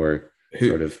picking or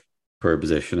sort of per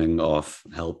positioning off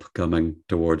help coming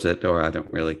towards it, or I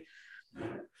don't really.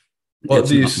 What It's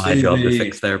do you not my see job to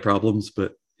fix their problems,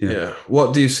 but yeah.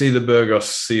 What do you see the Burgos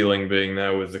ceiling being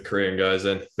now with the Korean guys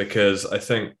in? Because I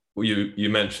think you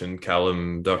mentioned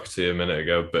Callum Doherty a minute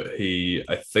ago, but he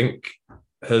I think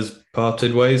has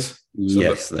parted ways.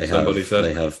 yes, Somebody said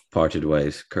they have parted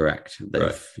ways. Correct.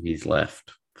 right. He's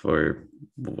left for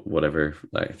whatever.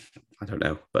 Like, I don't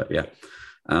know, but yeah.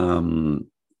 Um,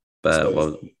 but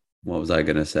So what was I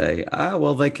going to say?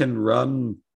 Well, they can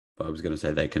run. I was going to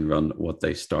say they can run what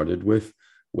they started with,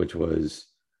 which was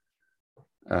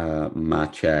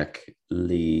Maciek,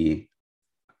 Lee,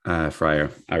 Fryer,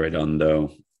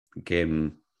 Arredondo,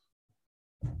 Kim,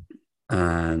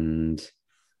 and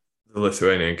the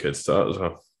Lithuanian kid start as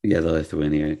well. yeah, the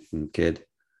Lithuanian kid,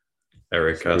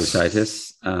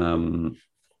 Erikas.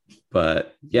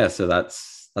 But yeah, so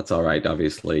that's all right.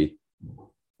 Obviously,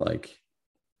 like,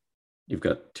 you've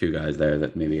got two guys there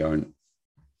that maybe aren't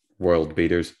world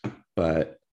beaters,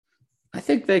 but I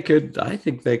think they could. I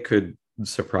think they could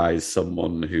surprise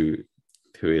someone who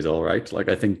is all right. Like,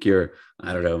 I think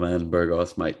I don't know, man.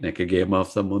 Burgos might nick a game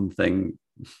off someone. Thing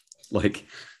like,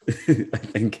 I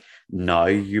think now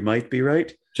you might be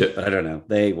right. But I don't know.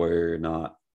 They were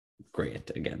not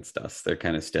great against us. They're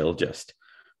kind of still just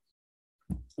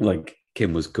like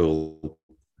Kim was cool.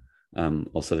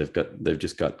 Also, they've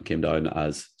just got Kim down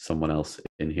as someone else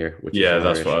in here, which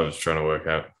that's what I was trying to work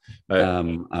out. I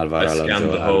scanned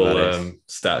the whole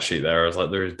stat sheet there. I was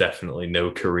like, there is definitely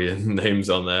no Korean names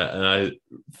on there, and I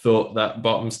thought that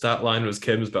bottom stat line was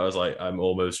Kim's, but I was like, I'm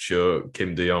almost sure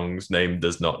Kim De Jong's name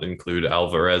does not include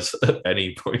Alvarez at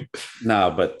any point.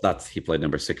 No, but he played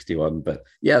number 61. But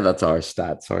yeah, that's our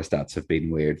stats. Our stats have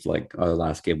been weird. Like, our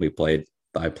last game we played,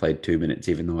 I played 2 minutes,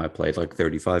 even though I played like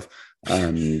 35,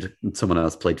 and someone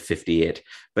else played 58.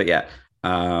 But yeah,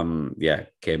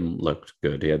 Kim looked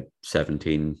good. He had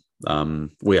 17.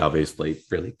 We obviously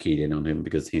really keyed in on him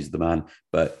because he's the man.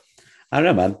 But I don't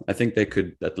know, man. I think they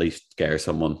could at least scare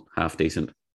someone half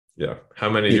decent. Yeah. How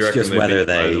many do you reckon they beat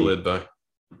the lid by?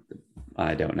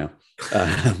 I don't know.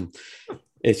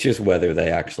 It's just whether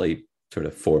they actually sort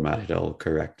of format it all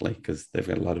correctly, because they've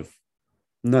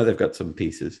got some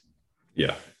pieces.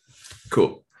 Yeah.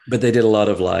 Cool. But they did a lot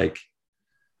of like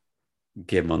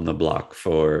Kim on the block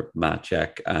for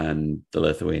Maciek and the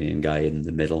Lithuanian guy in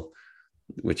the middle,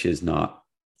 which is not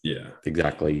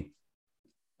exactly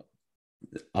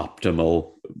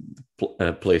optimal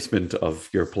placement of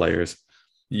your players.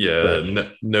 Yeah,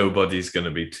 nobody's going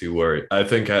to be too worried. I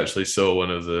think I actually saw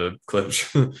one of the clips,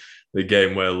 the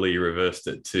game where Lee reversed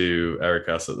it to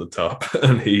Erikas at the top,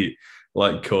 and he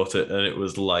like caught it, and it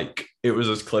was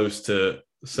as close to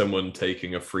someone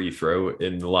taking a free throw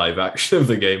in the live action of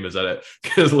the game as it,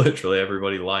 because literally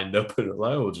everybody lined up and was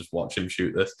like, oh, we'll just watch him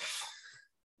shoot this.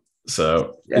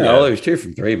 So well, it was 2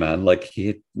 from 3, man. Like,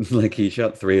 he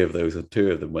shot 3 of those and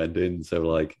 2 of them went in. So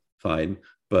like, fine.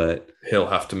 But he'll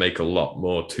have to make a lot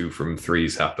more 2 from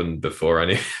 3s happen before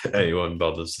anyone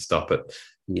bothers to stop it.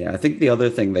 Yeah, I think the other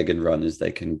thing they can run is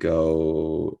they can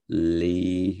go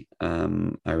Lee,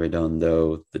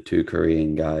 Arredondo, the 2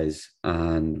 Korean guys,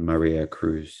 and Maria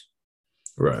Cruz.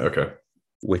 Right. Okay.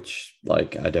 Which,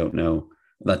 like, I don't know.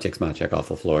 That takes Maciek off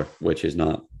the floor, which is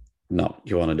not what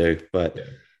you want to do, but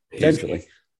potentially.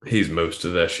 He's most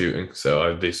of their shooting, so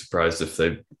I'd be surprised if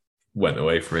they went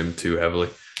away from him too heavily.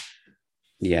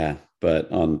 Yeah,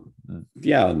 but on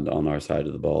our side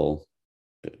of the ball,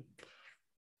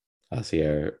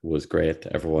 Asier was great.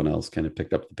 Everyone else kind of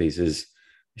picked up the pieces.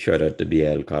 Shout out to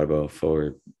Biel Carbo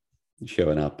for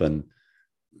showing up and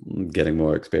getting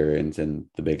more experience in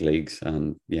the big leagues.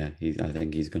 And yeah, I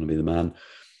think he's going to be the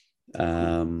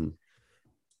man.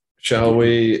 Shall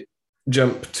we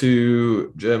jump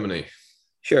to Germany?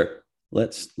 Sure.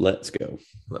 Let's go.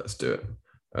 Let's do it.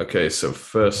 Okay, so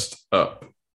first up,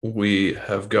 we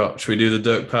have got, should we do the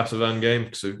Dirk Pasavan game?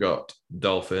 Because we've got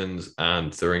Dolphins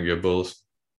and Thuringia Bulls.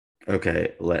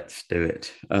 Okay, let's do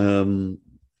it.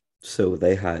 So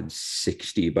they had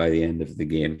 60 by the end of the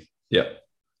game. Yeah.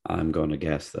 I'm going to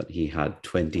guess that he had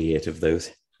 28 of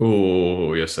those.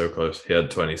 Oh, you're so close. He had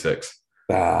 26.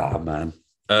 Ah, man.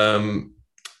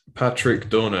 Patrick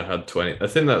Dorner had 20. I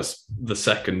think that's the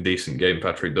second decent game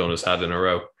Patrick Dorner's had in a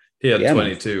row. He had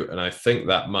 22, and I think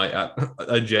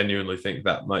I genuinely think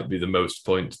that might be the most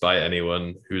points by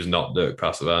anyone who's not Dirk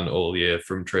Pasavan all year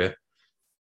from Trier.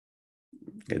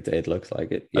 It looks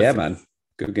like it. Yeah, man.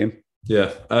 Good game.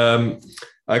 Yeah.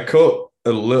 I caught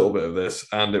a little bit of this,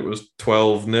 and it was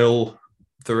 12-0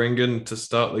 Thuringen to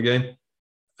start the game.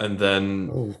 And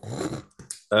then,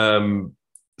 Oh.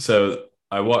 so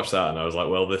I watched that and I was like,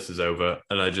 well, this is over.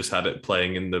 And I just had it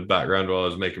playing in the background while I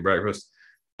was making breakfast.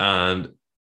 And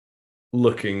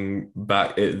looking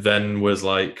back, it then was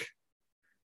like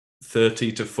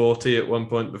 30-40 at one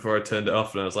point before I turned it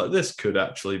off. And I was like, this could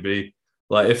actually be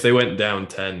like, if they went down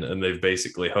 10 and they've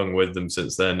basically hung with them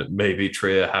since then, maybe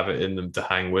Trier have it in them to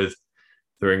hang with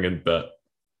Thuringen. But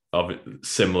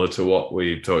similar to what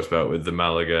we talked about with the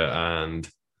Malaga and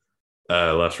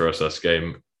Las Rosas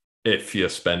game, if you're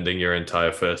spending your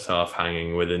entire first half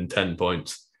hanging within 10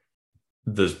 points,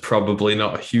 there's probably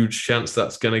not a huge chance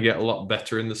that's going to get a lot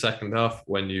better in the second half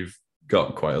when you've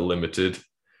got quite a limited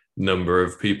number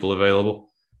of people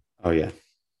available. Oh, yeah.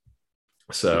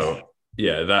 So,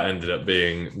 yeah, that ended up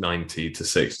being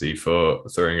 90-60 for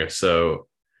Thuringen. So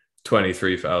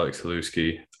 23 for Alex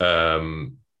Haluski,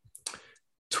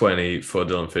 20 for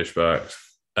Dylan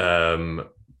Fischbach,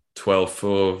 12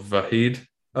 for Vahid.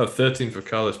 13 for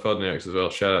Carlos Podniaks as well.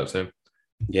 Shout out to him.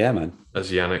 Yeah, man.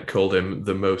 As Yannick called him,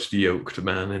 the most yoked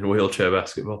man in wheelchair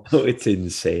basketball. Oh, it's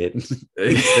insane.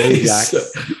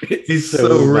 He's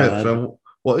so ripped. And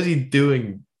what is he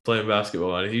doing playing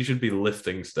basketball? And he should be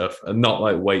lifting stuff and not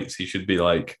like weights. He should be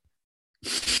like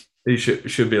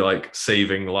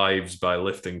saving lives by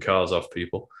lifting cars off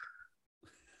people.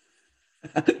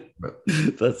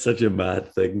 That's such a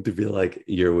mad thing to be like,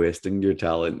 you're wasting your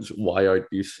talents. Why aren't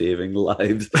you saving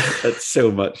lives? That's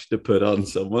so much to put on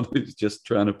someone who's just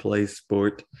trying to play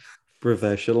sport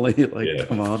professionally. Like, yeah.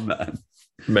 Come on, man.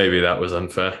 Maybe that was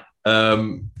unfair.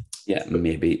 Yeah,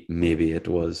 maybe it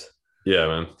was.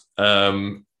 Yeah,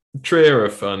 man. Trier are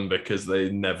fun because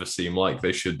they never seem like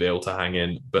they should be able to hang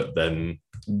in, but then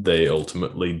they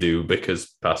ultimately do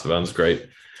because Pasavan's great.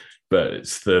 But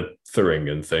it's the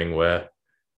Thuringen thing where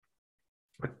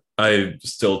I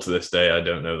still to this day, I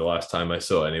don't know the last time I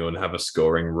saw anyone have a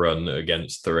scoring run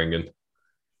against Thuringen.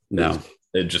 No.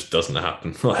 It just doesn't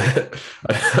happen.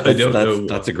 I don't know.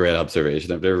 That's a great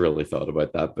observation. I've never really thought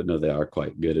about that, but no, they are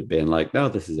quite good at being like, no,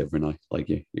 this is over now. Like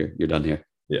you're done here.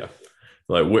 Yeah.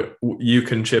 Like you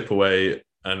can chip away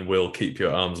and we'll keep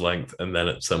your arm's length. And then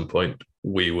at some point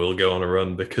we will go on a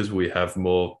run because we have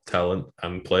more talent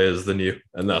and players than you.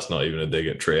 And that's not even a dig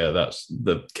at Trier. That's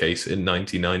the case in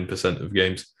 99% of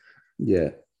games. Yeah.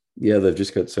 Yeah, they've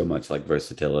just got so much like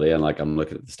versatility. And like I'm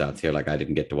looking at the stats here. Like I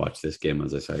didn't get to watch this game,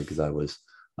 as I say, because I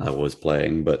was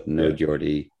playing, but no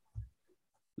Jordy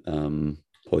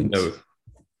points.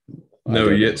 No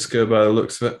Yitzka by the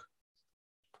looks of it.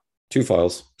 2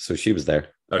 fouls, so she was there.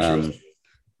 But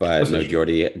no,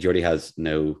 Jordy has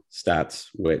no stats,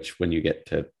 which when you get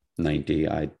to 90,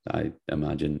 I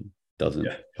imagine doesn't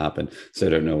happen. So I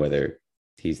don't know whether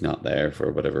he's not there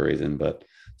for whatever reason, but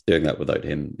doing that without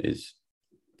him is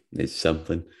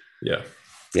something. Yeah.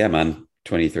 Yeah, man.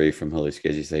 23 from Haluski,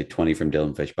 as you say, 20 from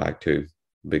Dylan Fischbach too.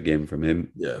 Big game from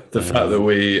him. Yeah. The fact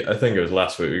that I think it was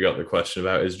last week, we got the question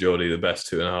about, is Jordy the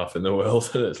best 2.5 in the world?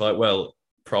 And it's like, well,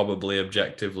 probably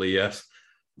objectively, yes.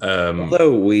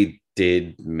 Although we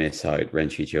did miss out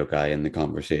Renshi Chokai in the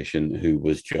conversation, who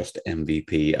was just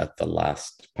MVP at the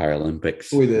last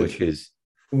Paralympics, which is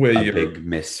a big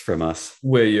miss from us.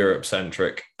 We're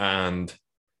Europe-centric, and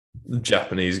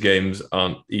Japanese games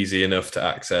aren't easy enough to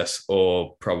access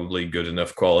or probably good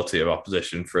enough quality of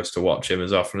opposition for us to watch him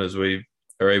as often as we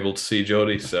are able to see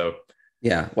Jordy. So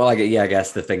yeah, well, I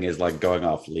guess the thing is, like, going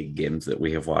off league games that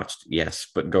we have watched, yes,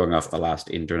 but going off the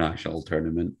last international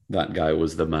tournament, that guy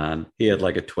was the man. He had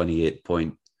like a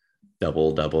 28-point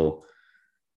double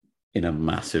in a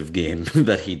massive game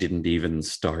that he didn't even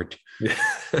start,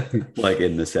 like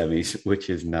in the semis,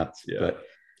 which is nuts. Yeah.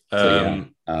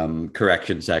 But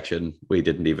correction section, we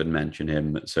didn't even mention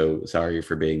him. So sorry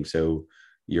for being so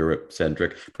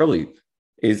Europe-centric. Probably.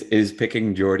 Is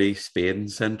picking Jordy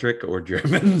Spain-centric or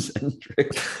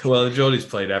German-centric? Well, Jordy's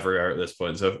played everywhere at this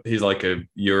point, so he's like a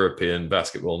European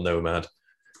basketball nomad.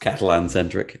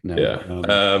 Catalan-centric. No.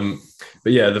 Yeah.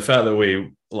 But yeah, the fact that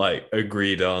we like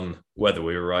agreed on, whether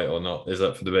we were right or not is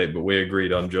up for debate, but we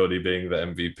agreed on Jordy being the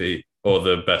MVP or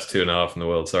the best 2.5 in the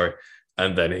world, sorry.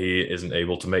 And then he isn't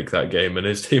able to make that game, and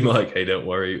his team like, hey, don't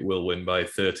worry, we'll win by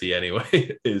 30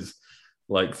 anyway, is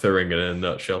like Thuringen in a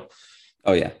nutshell.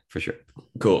 Oh, yeah, for sure.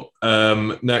 Cool.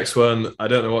 Next one. I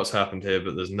don't know what's happened here,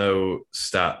 but there's no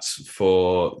stats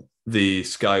for the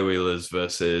Skywheelers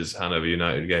versus Hanover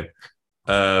United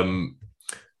game.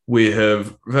 We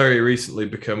have very recently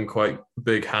become quite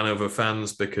big Hanover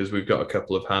fans because we've got a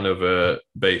couple of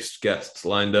Hanover-based guests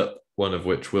lined up, one of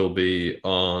which will be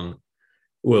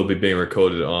being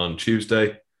recorded on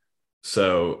Tuesday.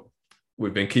 So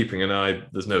we've been keeping an eye.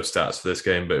 There's no stats for this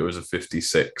game, but it was a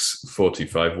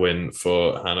 56-45 win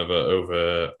for Hanover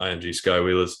over ING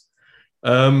Skywheelers.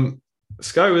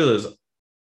 Skywheelers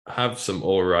have some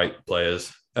all right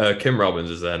players. Kim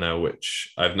Robbins is there now,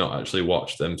 which I've not actually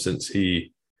watched them since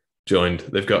he joined.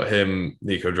 They've got him,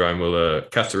 Nico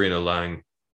Dreimüller. Katharina Lang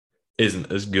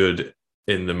isn't as good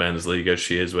in the men's league as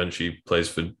she is when she plays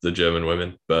for the German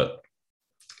women, but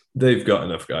they've got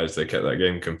enough guys. They kept that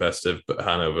game competitive, but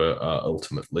Hanover are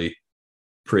ultimately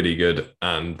pretty good,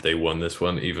 and they won this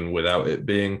one even without it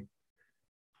being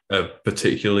a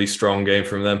particularly strong game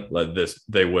from them. Like this,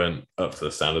 they weren't up to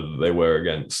the standard that they were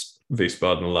against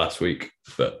Wiesbaden last week,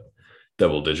 but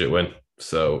double-digit win.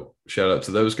 So shout out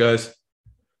to those guys.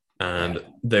 And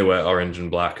they wear orange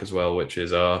and black as well, which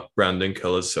is our branding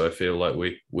colours. So I feel like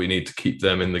we need to keep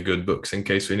them in the good books in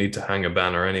case we need to hang a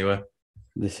banner anywhere.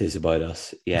 This is about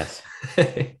us. Yes.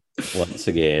 Once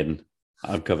again,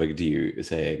 I'm coming to you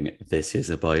saying this is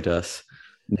about us.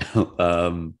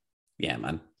 No, yeah,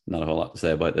 man. Not a whole lot to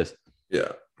say about this.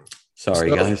 Yeah. Sorry,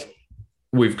 guys.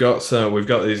 We've got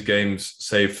these games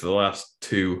saved for the last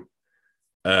two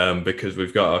because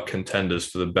we've got our contenders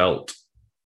for the belt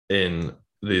in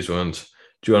these ones.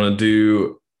 Do you want to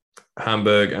do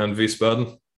Hamburg and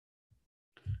Wiesbaden?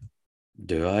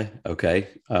 Do I? Okay.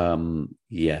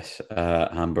 Yes.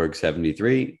 Hamburg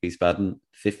 73, Wiesbaden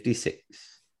 56.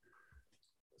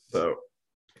 So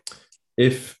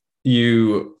if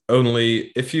you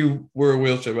were a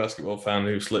wheelchair basketball fan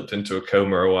who slipped into a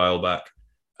coma a while back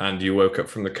and you woke up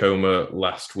from the coma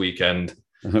last weekend,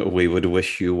 we would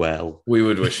wish you well. We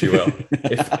would wish you well.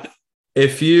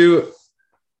 if you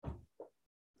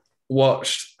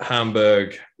watched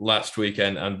Hamburg last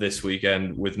weekend and this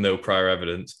weekend with no prior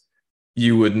evidence,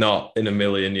 you would not in a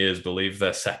million years believe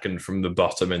they're second from the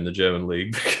bottom in the German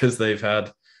league because they've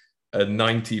had a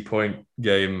 90-point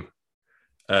game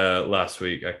last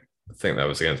week. I think that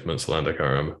was against Münsterland. I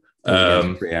can't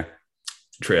remember.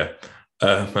 Trier.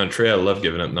 Man, Trier love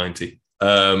giving up 90.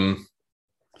 That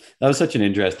was such an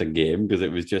interesting game because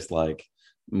it was just like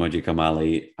Moji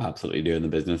Kamali absolutely doing the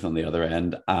business on the other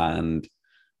end, and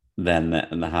then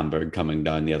the Hamburg coming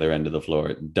down the other end of the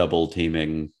floor, double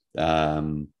teaming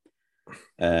Dirk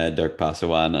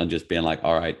Passawan and just being like,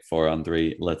 all right,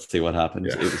 4-on-3, let's see what happens.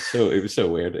 Yeah. It was so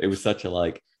weird. It was such a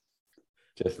like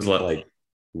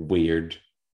weird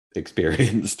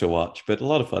experience to watch, but a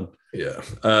lot of fun. Yeah.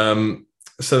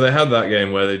 So they had that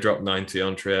game where they dropped 90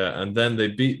 on Trier, and then they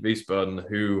beat Wiesbaden,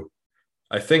 who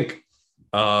I think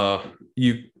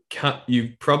you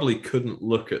probably couldn't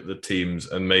look at the teams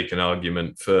and make an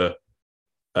argument for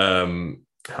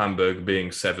Hamburg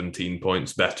being 17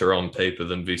 points better on paper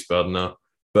than Wiesbaden are.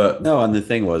 But no, and the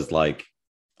thing was like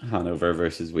Hanover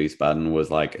versus Wiesbaden was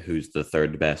like who's the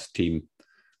third best team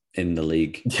in the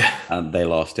league. Yeah. And they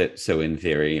lost it. So in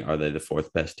theory, are they the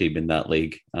fourth best team in that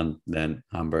league? And then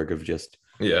Hamburg have just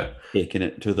taken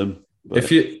it to them. But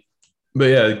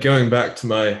going back to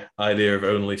my idea of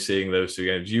only seeing those two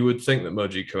games, you would think that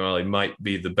Moji Kamali might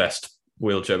be the best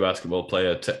wheelchair basketball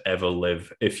player to ever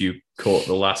live if you caught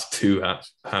the last two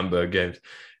Hamburg games.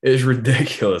 It's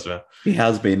ridiculous, man. He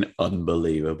has been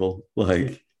unbelievable.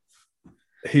 Like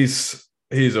he's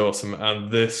awesome,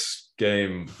 and this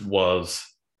game was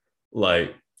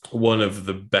like one of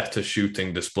the better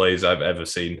shooting displays I've ever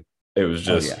seen. It was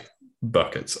just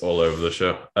buckets all over the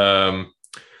show.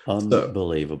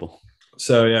 Unbelievable.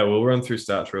 So we'll run through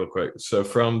stats real quick. So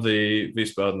from the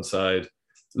Wiesbaden side,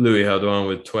 Louis Hardouin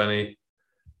with 20,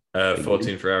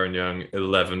 14 for Aaron Young,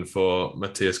 11 for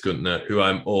Matthias Guntner, who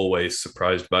I'm always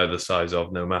surprised by the size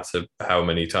of, no matter how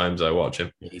many times I watch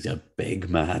him. He's a big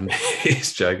man.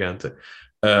 He's gigantic.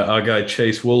 Our guy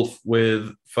Chase Wolf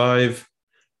with 5,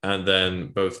 and then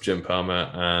both Jim Palmer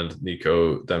and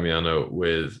Nico Damiano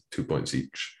with 2 points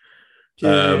each.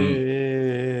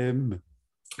 Jim.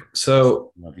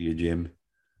 So love you, Jim.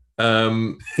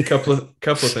 Couple of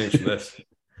things from this.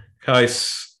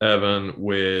 Kais Evan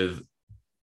with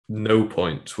no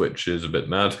points, which is a bit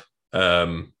mad.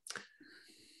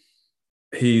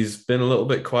 He's been a little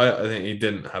bit quiet. I think he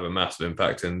didn't have a massive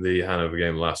impact in the Hanover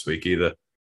game last week either.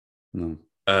 No.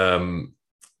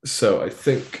 So I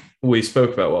think we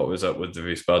spoke about what was up with the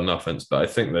Wiesbaden offense, but I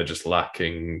think they're just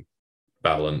lacking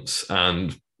balance,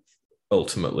 and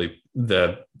ultimately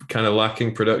they're kind of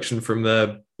lacking production from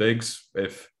their bigs.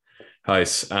 If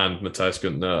Heiss and Matthias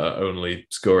Guntner are only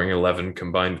scoring 11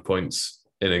 combined points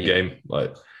in a game,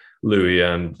 like Louis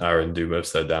and Aaron do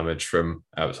most of their damage from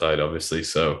outside, obviously.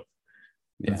 So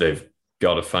they've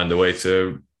got to find a way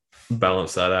to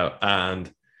balance that out.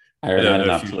 And Aaron had an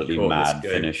absolutely mad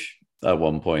finish at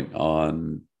one point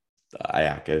on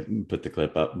Ayaka put the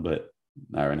clip up, but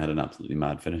Aaron had an absolutely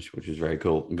mad finish, which was very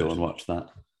cool. Go and watch that.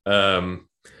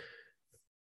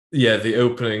 Yeah, the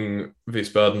opening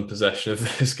Wiesbaden possession of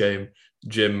this game,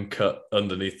 Jim cut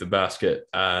underneath the basket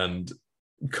and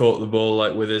caught the ball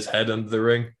like with his head under the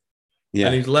ring. Yeah.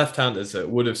 And he's left-handed, so it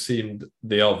would have seemed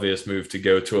the obvious move to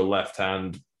go to a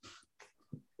left-hand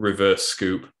reverse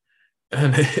scoop.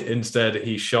 And instead,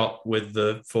 he shot with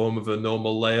the form of a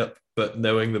normal layup, but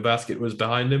knowing the basket was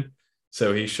behind him.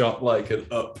 So he shot like an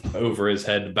up over his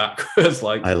head backwards.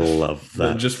 Like, I love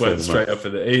that. Just went straight up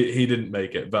in it. He didn't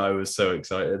make it, but I was so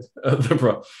excited at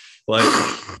the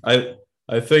like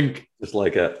I think just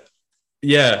like it.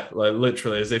 Yeah, like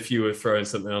literally as if you were throwing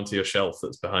something onto your shelf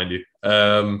that's behind you.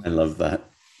 I love that.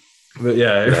 But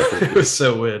yeah, it was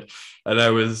so weird. And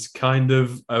I was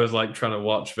like trying to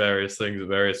watch various things at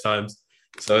various times.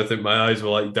 So I think my eyes were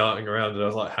like darting around and I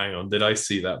was like, hang on, did I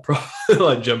see that?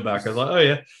 Like jump back. I was like, oh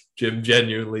yeah, Jim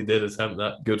genuinely did attempt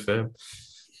that. Good for him.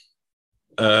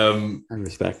 I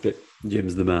respect it.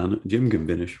 Jim's the man. Jim can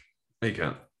finish. He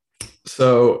can.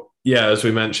 So yeah, as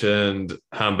we mentioned,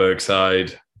 Hamburg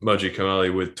side, Moji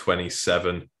Kamali with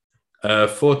 27.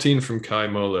 14 from Kai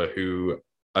Moeller, who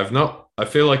I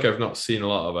feel like I've not seen a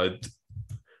lot of.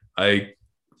 I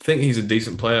think he's a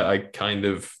decent player. I kind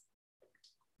of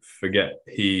forget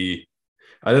I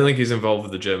don't think he's involved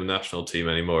with the German national team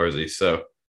anymore, is he? So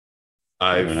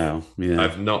I don't know. Yeah.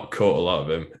 I've not caught a lot of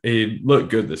him. He looked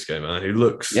good this game, man. He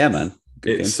looks... Yeah, man.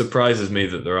 Good game. Surprises me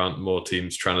that there aren't more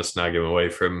teams trying to snag him away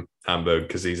from Hamburg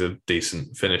because he's a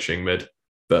decent finishing mid.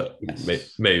 But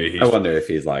yes. Maybe I wonder if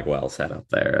he's like well set up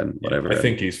there and whatever. I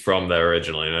think he's from there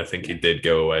originally, and I think he did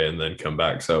go away and then come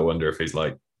back. So I wonder if he's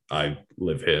like, I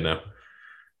live here now.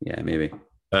 Yeah, maybe.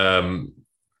 And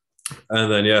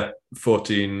then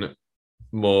 14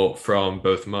 more from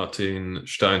both Martin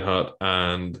Steinhardt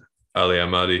and Ali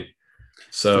Ahmadi.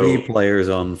 So 3 players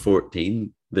on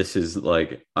 14. This is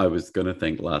like, I was going to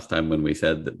think last time when we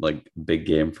said that like big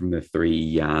game from the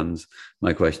 3 Jans.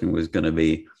 My question was going to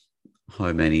be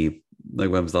how many, like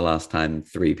when was the last time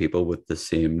 3 people with the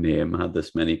same name had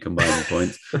this many combined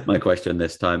points? My question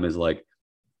this time is like,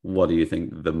 what do you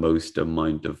think the most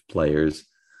amount of players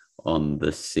on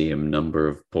the same number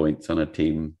of points on a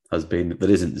team has been?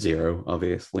 That isn't 0,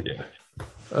 obviously. Yeah,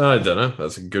 I don't know.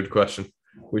 That's a good question.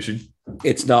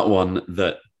 It's not one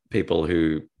that people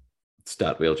who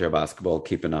stat wheelchair basketball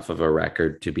keep enough of a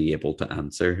record to be able to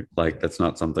answer. Like that's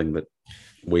not something that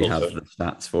we have the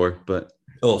stats for. But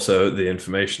also, the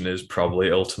information is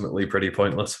probably ultimately pretty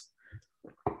pointless.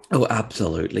 Oh,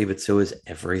 absolutely. But so is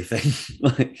everything.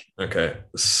 Like, okay.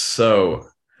 So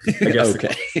I guess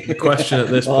the question at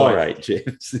this point. All right,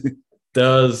 James.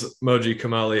 Does Moji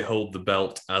Kamali hold the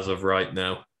belt as of right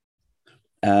now?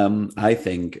 I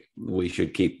think we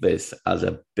should keep this as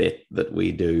a bit that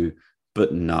we do,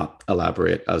 but not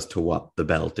elaborate as to what the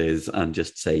belt is and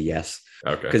just say yes.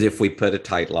 Okay. Because if we put a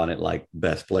title on it like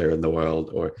best player in the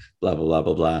world or blah, blah, blah,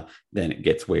 blah, blah, then it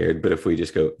gets weird. But if we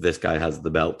just go, this guy has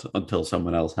the belt until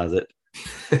someone else has it,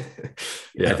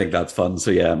 I think that's fun.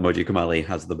 So yeah, Moji Kamali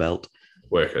has the belt.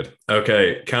 Wicked.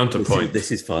 Okay, counterpoint.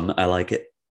 This is fun. I like it.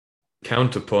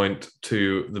 Counterpoint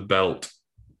to the belt.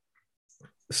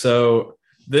 So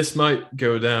this might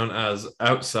go down as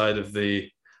outside of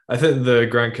I think the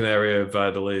Gran Canaria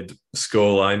Valladolid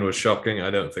scoreline was shocking. I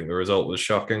don't think the result was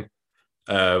shocking.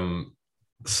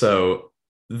 So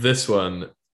this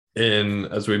one,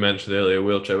 as we mentioned earlier,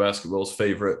 wheelchair basketball's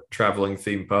favorite traveling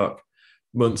theme park,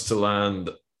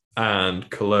 Münsterland and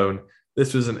Cologne.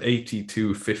 This was an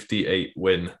 82-58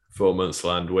 win for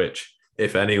Münsterland, which,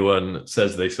 if anyone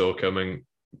says they saw coming,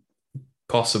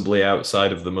 possibly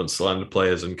outside of the Münsterland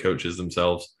players and coaches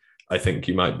themselves, I think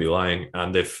you might be lying.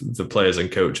 And if the players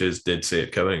and coaches did see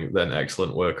it coming, then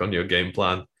excellent work on your game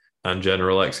plan and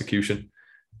general execution.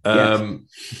 Yes.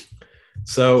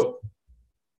 So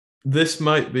this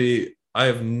might be, I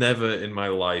have never in my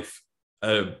life,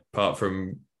 apart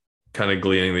from kind of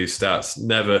gleaning these stats,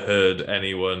 never heard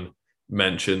anyone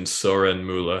mention Soren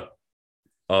Müller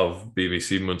of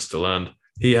BBC Münsterland.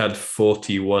 He had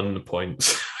 41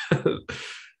 points.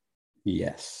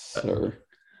 Yes, sir.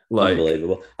 Like,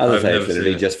 unbelievable. I was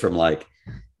literally just from like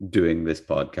doing this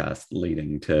podcast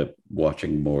leading to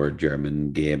watching more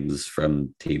German games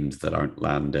from teams that aren't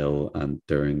Landil and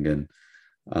Thuringen,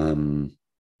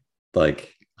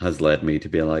 like has led me to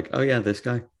be like, oh yeah, this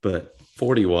guy. But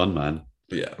 41, man.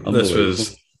 Yeah, this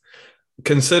was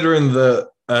considering that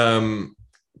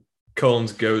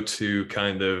Colin's go-to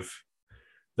kind of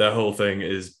their whole thing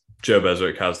is Joe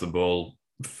Beswick has the ball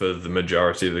for the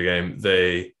majority of the game.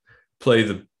 They play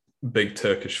the big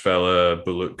Turkish fella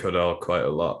Bulut Kodal quite a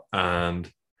lot, and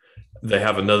They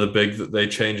have another big that they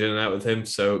change in and out with him.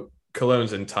 So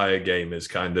Cologne's entire game is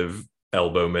kind of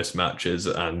elbow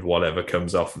mismatches and whatever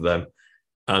comes off of them.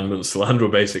 And Munsterland were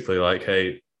basically like,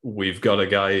 hey, we've got a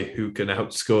guy who can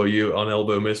outscore you on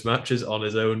elbow mismatches on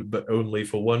his own, but only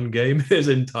for one game his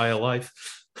entire life.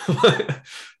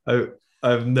 I,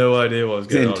 I have no idea what's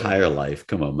going on. His entire life.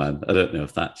 Come on, man. I don't know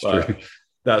if that's true.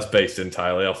 That's based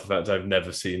entirely off the fact I've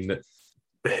never seen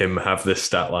him have this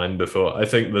stat line before. I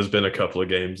think there's been a couple of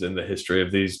games in the history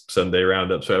of these Sunday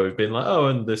roundups where we've been like, oh,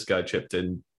 and this guy chipped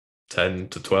in 10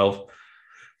 to 12.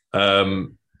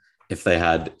 If they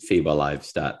had FIBA Live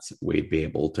stats, we'd be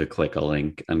able to click a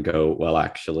link and go, well,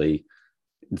 actually,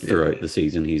 throughout the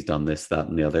season, he's done this, that,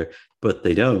 and the other. But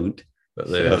they don't. But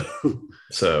they don't.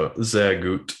 So, sehr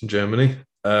gut, Germany.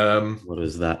 What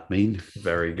does that mean?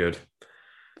 Very good.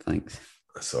 Thanks.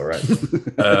 That's all right.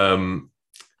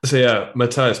 So, yeah,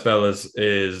 Matthias Bellers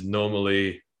is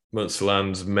normally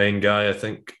Munsterland's main guy, I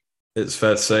think it's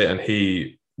fair to say, and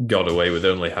he got away with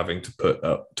only having to put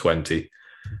up 20.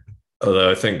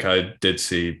 Although I think I did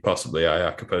see possibly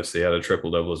Ayaka post he had a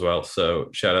triple-double as well, so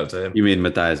shout out to him. You mean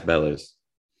Matthias Bellers?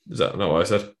 Is that not what I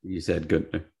said? You said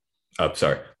Gunther. Oh,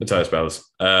 sorry, Matthias Bellers.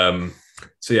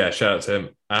 So yeah, shout out to him.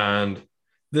 And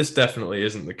this definitely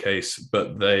isn't the case,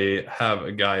 but they have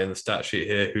a guy in the stat sheet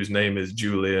here whose name is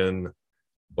Julian,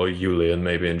 or Julian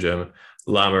maybe in German,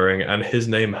 Lammering, and his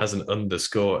name has an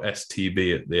underscore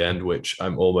STB at the end, which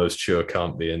I'm almost sure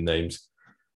can't be in names.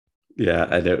 Yeah,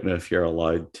 I don't know if you're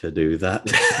allowed to do that.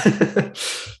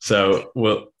 So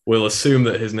we'll assume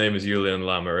that his name is Julian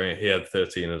Lammering. He had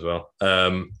 13 as well.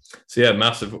 So yeah,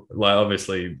 massive. Like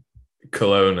obviously,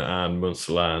 Cologne and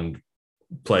Munsterland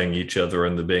playing each other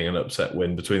and there being an upset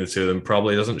win between the two of them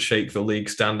probably doesn't shake the league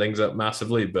standings up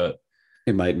massively, but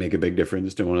it might make a big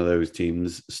difference to one of those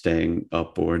teams staying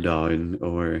up or down,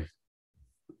 or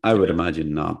I would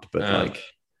imagine not. But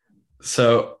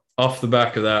so off the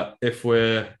back of that,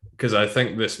 because I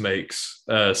think this makes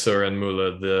Søren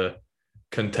Müller the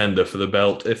contender for the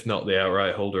belt, if not the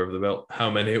outright holder of the belt. How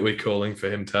many are we calling for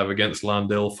him to have against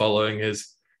Landil following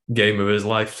his game of his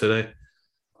life today?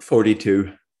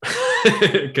 42.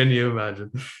 Can you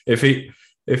imagine? If he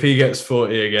gets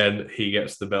 40 again, he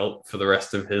gets the belt for the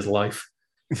rest of his life.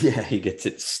 Yeah, he gets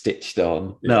it stitched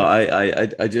on. Yeah. No,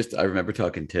 I remember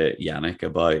talking to Yannick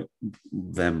about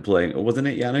them playing. Wasn't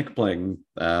it Yannick playing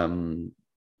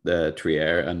the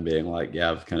Trier and being like, yeah,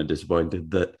 I was kind of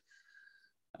disappointed that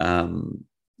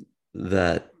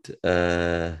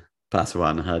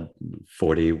Passawan had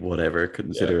 40 whatever,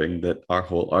 considering that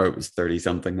it was 30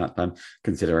 something that time,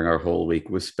 considering our whole week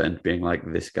was spent being like,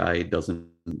 this guy doesn't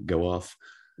go off.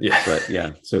 Yeah. But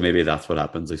yeah, so maybe that's what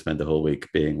happens. They spend the whole week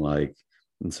being like,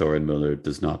 and Søren Müller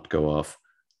does not go off,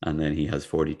 and then he has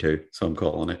 42. So I'm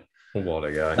calling it. What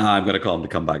a guy. I'm going to call him to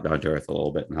come back down to earth a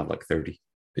little bit and have like 30.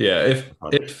 Yeah,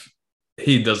 if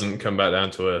he doesn't come back down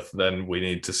to earth, then we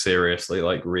need to seriously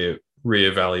like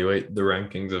reevaluate the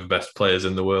rankings of best players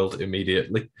in the world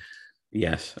immediately.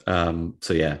 Yes.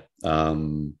 So yeah.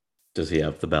 Does he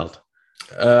have the belt?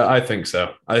 I think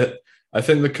so. I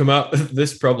think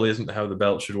this probably isn't how the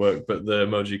belt should work, but the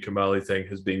Moji Kamali thing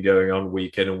has been going on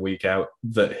week in and week out,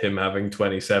 that him having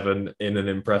 27 in an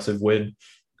impressive win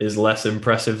is less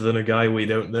impressive than a guy we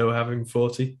don't know having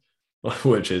 40,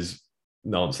 which is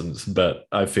nonsense. But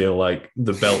I feel like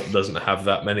the belt doesn't have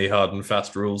that many hard and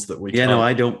fast rules that we. Yeah, no,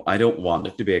 I don't want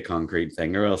it to be a concrete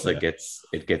thing, or else it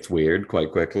gets weird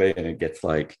quite quickly, and it gets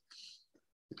like,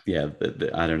 yeah,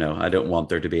 I don't know. I don't want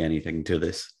there to be anything to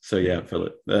this. So yeah,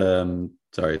 Philip.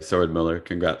 Sorry, Søren Müller.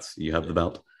 Congrats, you have the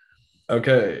belt.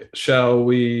 Okay, shall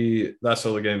we? That's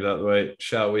all the games out of the way.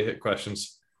 Shall we hit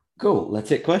questions? Cool. Let's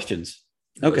hit questions.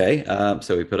 Okay.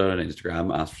 So we put out on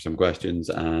Instagram, asked for some questions,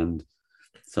 and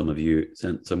some of you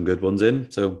sent some good ones in.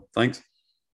 So thanks.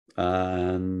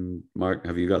 And Mark,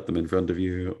 have you got them in front of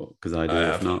you? Because I do.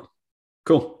 If not,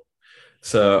 cool.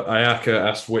 So Ayaka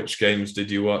asked, which games did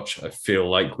you watch? I feel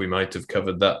like we might have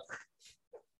covered that.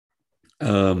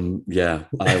 Yeah,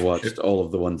 I watched all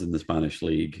of the ones in the Spanish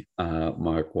league.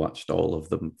 Mark watched all of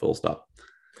them, full stop.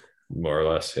 More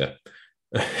or less, yeah.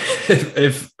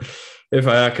 if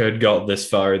Ayaka had got this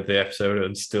far in the episode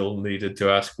and still needed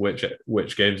to ask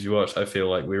which games you watched, I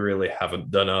feel like we really haven't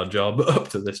done our job up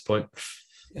to this point.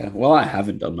 Yeah, well, I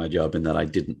haven't done my job in that I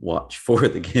didn't watch 4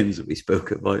 of the games that we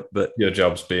spoke about, but your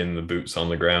job's being the boots on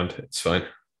the ground. It's fine.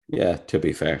 Yeah, to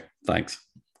be fair. Thanks.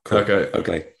 Cool.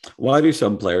 Okay. Why do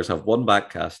some players have one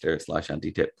backcaster /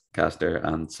 anti-tip caster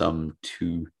and some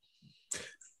 2?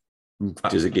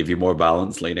 Does it give you more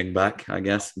balance leaning back, I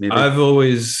guess? Maybe.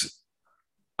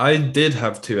 I did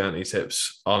have 2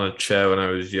 anti-tips on a chair when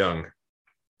I was young,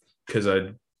 because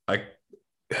I I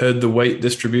heard the weight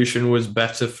distribution was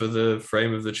better for the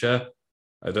frame of the chair.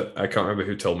 I can't remember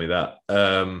who told me that.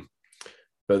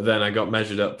 But then I got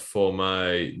measured up for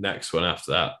my next one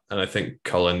after that. And I think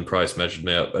Colin Price measured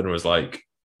me up and was like,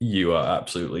 you are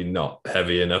absolutely not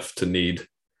heavy enough to need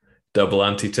double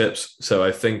anti-tips. So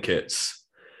I think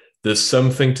there's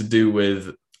something to do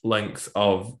with length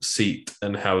of seat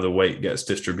and how the weight gets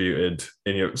distributed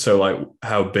so like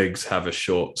how bigs have a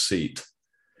short seat.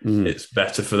 It's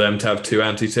better for them to have two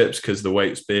anti-tips because the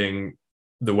weight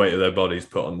of their body's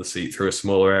put on the seat through a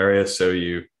smaller area. So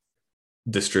you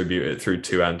distribute it through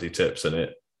two anti-tips and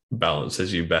it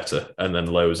balances you better. And then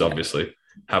lows obviously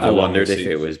have I wondered if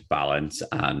it was balance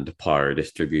and power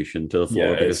distribution to the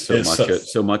floor,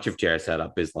 because so much of chair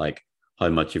setup is like how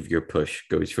much of your push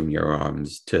goes from your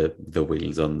arms to the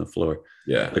wheels on the floor.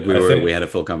 Yeah. Like we had a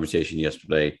full conversation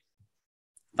yesterday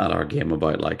at our game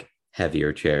about like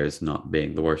heavier chairs not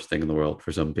being the worst thing in the world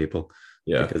for some people.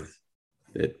 Yeah. Because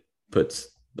it puts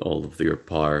all of your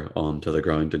power onto the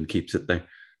ground and keeps it there.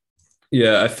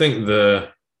 Yeah, I think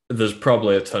there's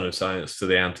probably a ton of science to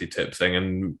the anti-tip thing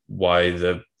and why it's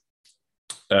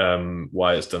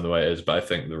done the way it is. But I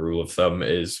think the rule of thumb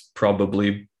is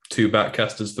probably 2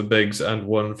 backcasters for bigs and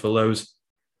 1 for lows,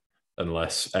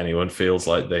 unless anyone feels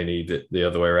like they need it the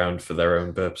other way around for their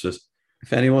own purposes.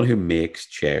 If anyone who makes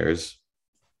chairs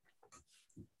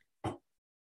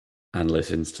and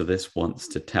listens to this wants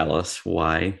to tell us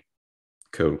why,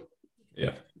 cool.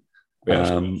 Yeah.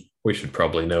 We should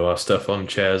probably know our stuff on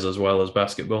chairs as well as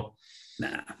basketball.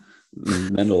 Nah.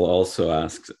 Mendel also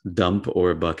asks, dump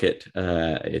or bucket?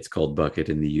 It's called bucket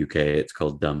in the UK. It's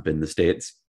called dump in the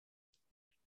States.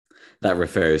 That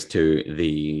refers to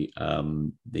the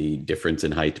difference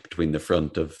in height between the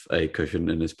front of a cushion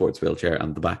in a sports wheelchair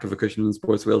and the back of a cushion in a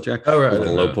sports wheelchair. Oh, right.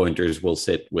 The low pointers will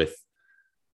sit with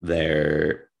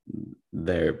their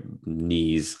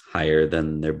knees higher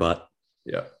than their butt.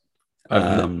 Yeah.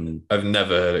 I've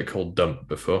never heard it called dump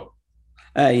before.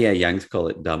 Yanks call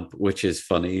it dump, which is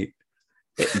funny.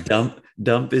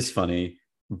 Dump is funny,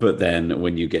 but then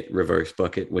when you get reverse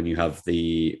bucket, when you have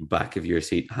the back of your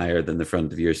seat higher than the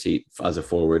front of your seat as a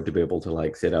forward to be able to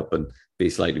like sit up and be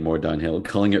slightly more downhill,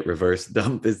 calling it reverse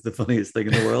dump is the funniest thing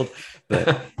in the world.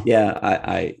 But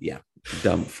I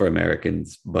dump for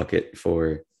Americans, bucket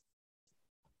for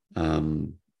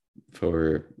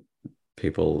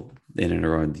people in and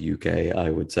around the UK, I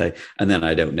would say. And then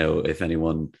I don't know if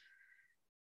anyone,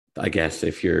 I guess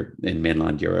if you're in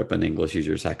mainland Europe and English is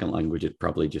your second language, it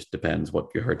probably just depends what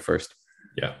you heard first.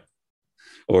 Yeah.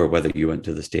 Or whether you went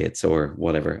to the States or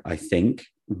whatever, I think.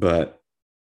 But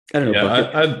I don't know.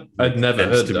 Yeah, I'd never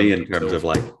heard to me in terms of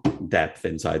like depth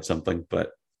inside something,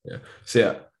 but yeah. So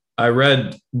yeah, I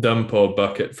read dump or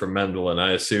bucket from Mendel and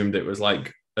I assumed it was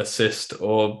like assist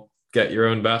or get your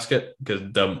own basket, because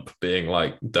dump being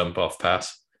like dump off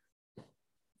pass.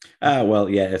 Well,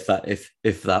 yeah, if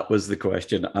that was the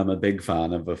question, I'm a big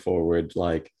fan of a forward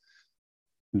like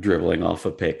dribbling off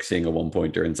a pick, seeing a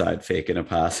 1-pointer inside, faking a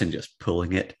pass and just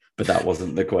pulling it. But that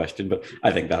wasn't the question. But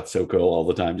I think that's so cool all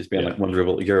the time, just being like one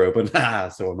dribble, you're open.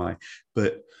 So am I.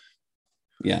 But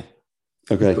yeah.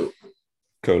 Okay.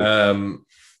 Cool.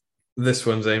 This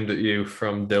one's aimed at you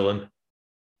from Dylan.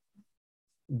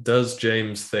 Does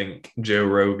James think Joe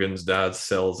Rogan's dad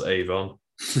sells Avon?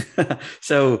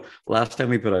 So last time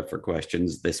we put out for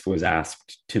questions, this was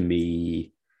asked to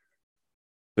me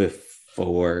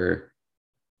before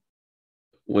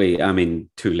too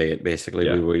late, basically.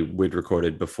 Yeah. We'd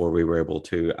recorded before we were able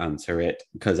to answer it,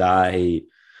 because I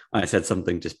said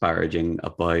something disparaging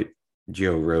about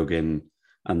Joe Rogan,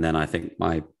 and then I think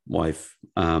my wife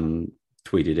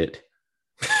tweeted it.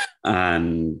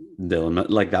 And Dylan,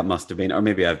 like, that must have been, or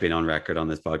maybe I've been on record on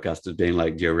this podcast as being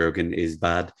like, Joe Rogan is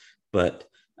bad. But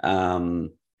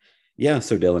so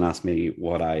Dylan asked me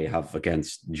what I have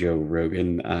against Joe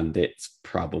Rogan, and it's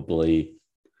probably,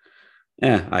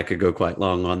 I could go quite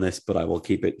long on this, but I will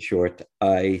keep it short.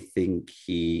 I think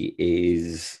he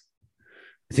is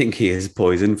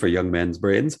poison for young men's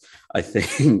brains. I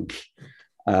think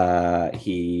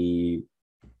he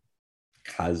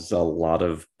has a lot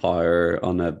of power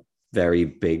on a very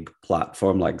big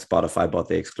platform. Like Spotify bought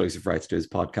the exclusive rights to his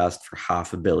podcast for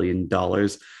 $500 million,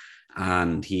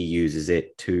 and he uses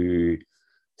it to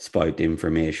spout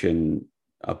information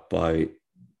about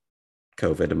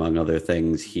COVID, among other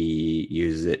things. He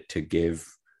uses it to give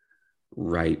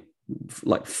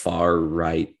far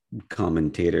right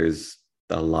commentators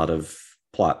a lot of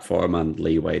platform and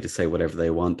leeway to say whatever they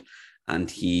want.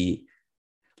 And he,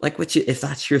 if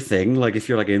that's your thing, like if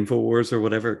you're like InfoWars or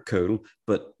whatever, cool.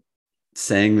 But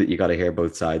saying that you got to hear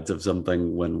both sides of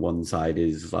something when one side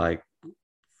is like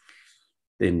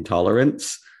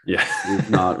intolerance Yeah. is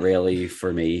not really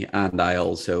for me. And I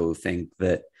also think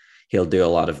that he'll do a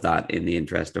lot of that in the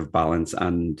interest of balance,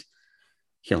 and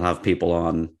he'll have people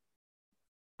on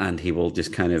and he will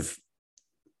just kind of,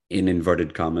 in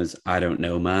inverted commas, I don't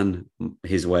know, man,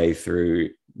 his way through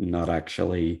not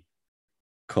actually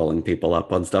calling people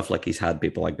up on stuff. Like he's had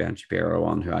people like Ben Shapiro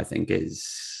on, who I think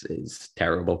is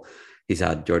terrible. He's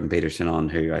had Jordan Peterson on,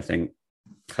 who I think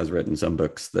has written some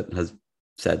books that has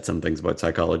said some things about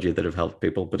psychology that have helped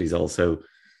people, but he's also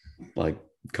like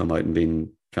come out and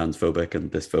been transphobic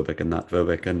and thisphobic and that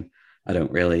phobic. And I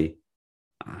don't really,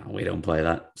 we don't play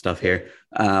that stuff here.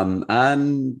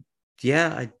 And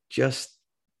yeah,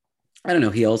 I don't know.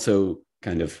 He also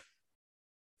kind of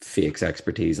fakes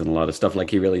expertise in a lot of stuff. Like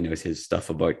he really knows his stuff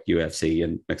about UFC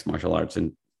and mixed martial arts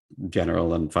in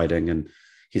general and fighting. And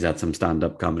he's had some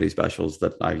stand-up comedy specials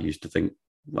that I used to think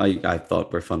I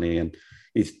thought were funny, and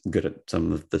he's good at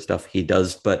some of the stuff he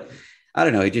does. But I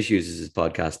don't know, he just uses his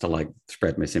podcast to like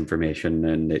spread misinformation,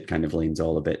 and it kind of leans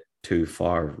all a bit too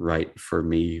far right for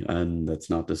me. And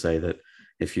that's not to say that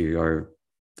if you are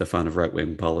the fan of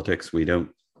right-wing politics, we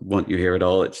don't want you here at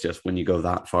all. It's just when you go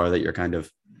that far that you're kind of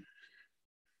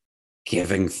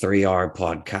giving 3-hour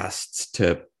podcasts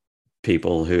to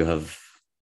people who have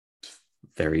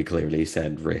very clearly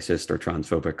said racist or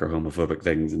transphobic or homophobic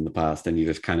things in the past, and you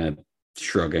just kind of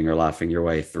shrugging or laughing your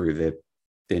way through the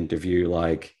interview.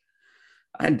 Like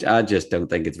I just don't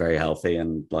think it's very healthy.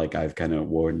 And like I've kind of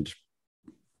warned,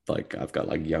 like I've got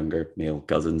like younger male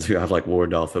cousins who I've like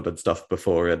warned off about stuff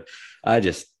before, and I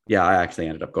actually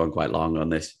ended up going quite long on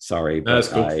this. Sorry, but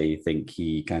cool. I think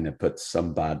he kind of puts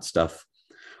some bad stuff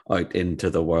out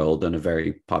into the world on a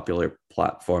very popular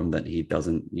platform that he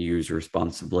doesn't use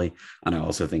responsibly. And I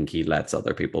also think he lets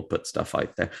other people put stuff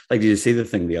out there. Like, did you see the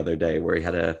thing the other day where he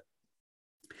had it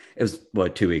was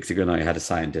about 2 weeks ago now, he had a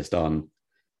scientist on,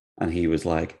 and he was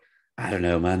like, I don't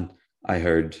know, man, I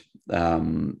heard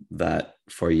that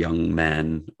for young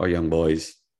men or young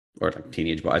boys or like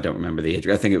teenage boys, I don't remember the age,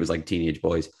 I think it was like teenage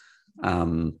boys,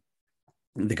 the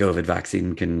COVID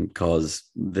vaccine can cause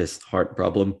this heart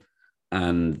problem.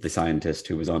 And the scientist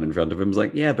who was on in front of him was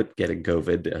like, yeah, but getting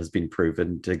COVID has been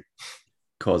proven to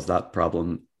cause that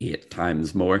problem 8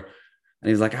 times more. And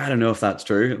he was like, I don't know if that's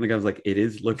true. And the guy was like, it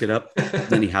is, look it up.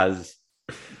 Then he has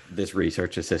this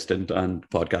research assistant and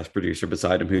podcast producer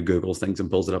beside him who Googles things and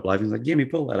pulls it up live. He's like, Jimmy,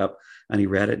 pull that up. And he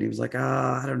read it and he was like,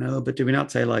 I don't know, but do we not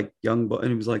say like young boy? And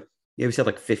he was like, yeah, we said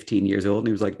like 15 years old. And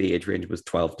he was like, the age range was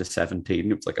 12 to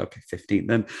 17. It was like, okay, 15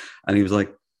 then. And he was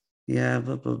like, yeah,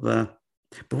 blah, blah, blah.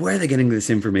 But where are they getting this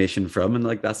information from? And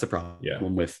like, that's the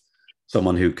problem with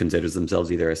someone who considers themselves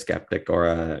either a skeptic or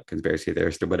a conspiracy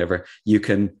theorist or whatever. You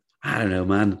can, I don't know,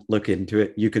 man, look into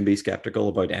it. You can be skeptical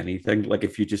about anything. Like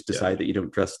if you just decide that you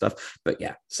don't trust stuff. But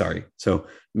yeah, sorry. So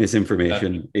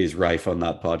misinformation is rife on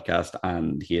that podcast,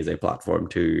 and he is a platform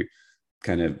to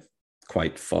kind of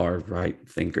quite far right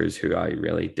thinkers who I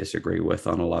really disagree with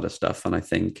on a lot of stuff. And I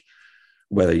think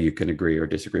whether you can agree or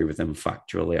disagree with him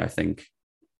factually, I think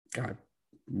I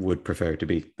would prefer to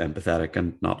be empathetic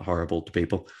and not horrible to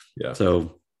people. Yeah.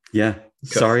 So yeah,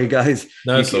 sorry guys.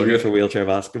 No, you came here for wheelchair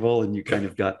basketball, and you kind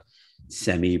of got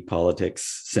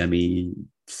semi-politics,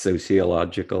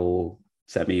 semi-sociological,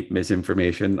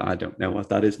 semi-misinformation. I don't know what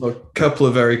that is. Well, a couple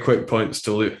of very quick points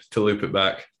to loop it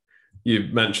back. You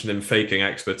mentioned him faking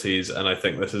expertise, and I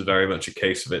think this is very much a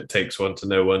case of it takes one to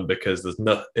know one, because there's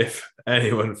if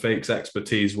anyone fakes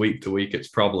expertise week to week, it's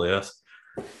probably us.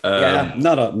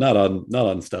 Not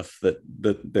on stuff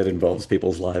that involves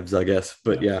people's lives, I guess.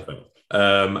 But yeah.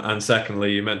 And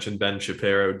secondly, you mentioned Ben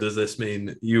Shapiro. Does this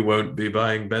mean you won't be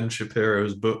buying Ben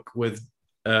Shapiro's book with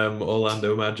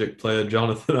Orlando Magic player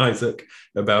Jonathan Isaac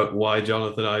about why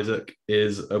Jonathan Isaac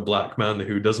is a black man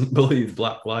who doesn't believe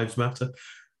Black Lives Matter?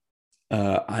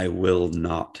 I will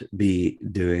not be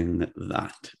doing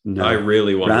that. No. I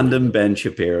really want random Ben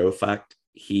Shapiro fact.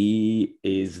 He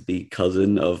is the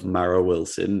cousin of Mara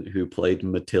Wilson, who played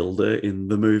Matilda in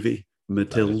the movie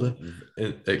Matilda.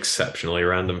 Exceptionally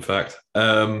random fact.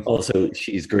 Also,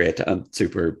 she's great and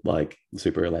super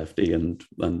lefty, and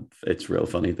it's real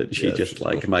funny that she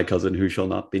like my cousin who shall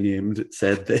not be named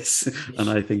said this, and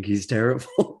I think he's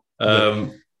terrible.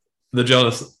 The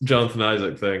Jonathan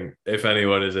Isaac thing, if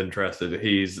anyone is interested,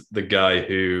 he's the guy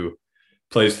who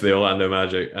plays for the Orlando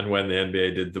Magic, and when the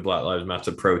NBA did the Black Lives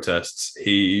Matter protests,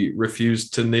 he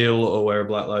refused to kneel or wear a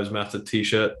Black Lives Matter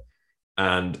t-shirt,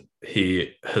 and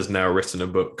he has now written a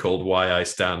book called Why I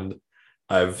Stand.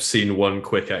 I've seen one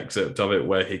quick excerpt of it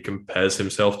where he compares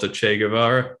himself to Che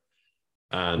Guevara,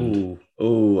 And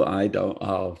I don't.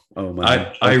 Oh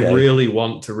man. I Okay. really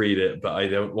want to read it, but I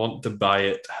don't want to buy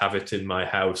it, have it in my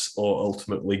house, or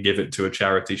ultimately give it to a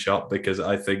charity shop, because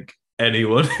I think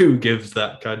anyone who gives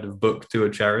that kind of book to a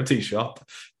charity shop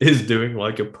is doing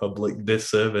like a public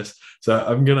disservice. So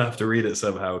I'm gonna have to read it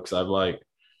somehow, because I'm like,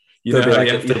 you know how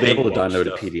you have to You'll be able to hate watch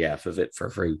download a stuff. PDF of it for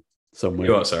free You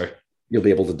somewhere. what? Sorry. You'll be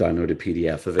able to download a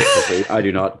PDF of it for free. I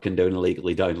do not condone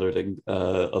illegally downloading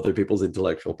other people's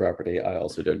intellectual property. I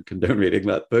also don't condone reading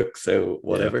that book. So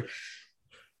whatever.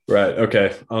 Yeah. Right.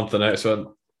 Okay. On to the next one.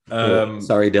 Cool.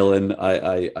 Sorry, Dylan.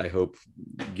 I hope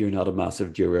you're not a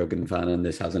massive Joe Rogan fan and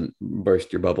this hasn't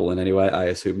burst your bubble in any way. I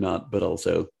assume not, but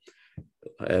also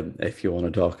if you want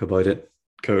to talk about it,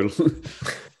 cool.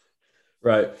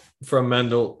 Right. From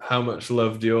Mendel, how much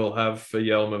love do you all have for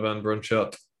Jelmer van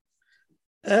Brunschot?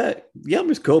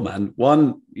 Yelmer's cool, man.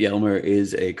 One, Yelmer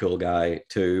is a cool guy.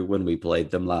 Two, when we played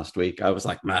them last week, I was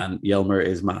like, man, Yelmer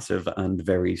is massive and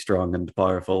very strong and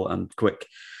powerful and quick.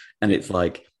 And it's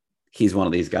like, he's one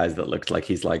of these guys that looks like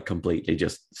he's like completely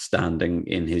just standing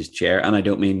in his chair. And I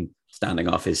don't mean standing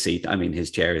off his seat. I mean,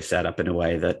 his chair is set up in a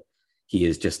way that he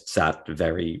is just sat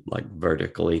very like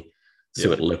vertically.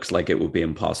 So it looks like it would be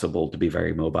impossible to be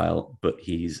very mobile, but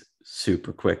he's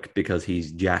super quick because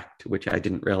he's jacked, which I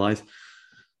didn't realize.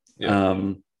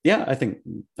 I think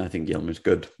Gilmer's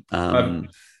good.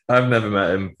 I've never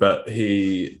met him, but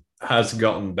he has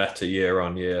gotten better year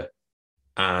on year.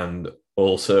 And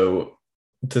also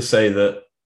to say that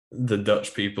the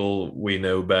Dutch people we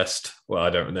know best, well,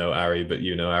 I don't know Ari, but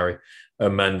you know Ari,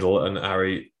 Mendel and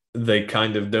Ari, they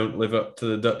kind of don't live up to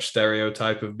the Dutch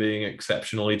stereotype of being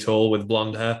exceptionally tall with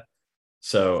blonde hair.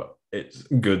 So it's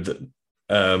good that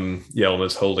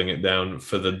Jelmer's holding it down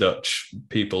for the Dutch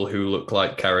people who look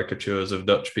like caricatures of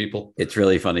Dutch people. It's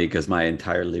really funny because my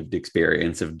entire lived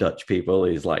experience of Dutch people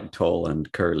is like tall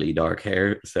and curly dark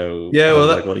hair. So yeah, well,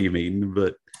 like, what do you mean?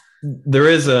 But there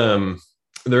is a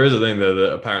thing though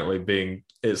that apparently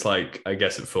it's like, I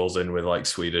guess it falls in with like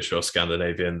Swedish or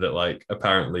Scandinavian, that like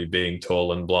apparently being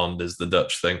tall and blonde is the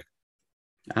Dutch thing.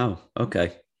 Oh,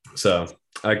 okay. So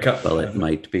it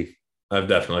might be. I've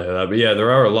definitely heard that, but yeah,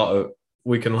 there are a lot of.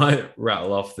 We can like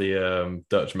rattle off the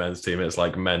Dutch men's team. It's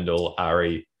like Mendel,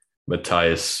 Ari,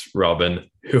 Matthias, Robin,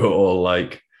 who are all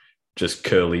like just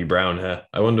curly brown hair.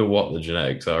 I wonder what the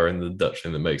genetics are in the Dutch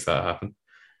thing that makes that happen.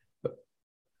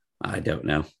 I don't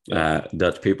know. Yeah.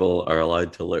 Dutch people are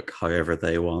allowed to look however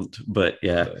they want, but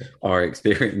yeah, our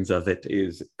experience of it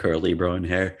is curly brown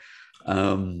hair.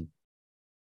 Yeah,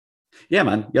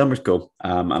 man, Jelmer's cool.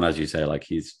 And as you say, like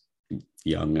he's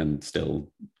young and still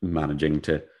managing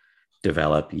to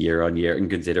develop year on year. And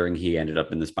considering he ended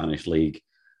up in the Spanish league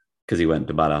because he went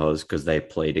to Badajoz because they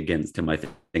played against him, I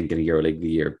think in a EuroLeague the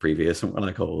year previous, and we're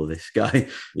like, oh, this guy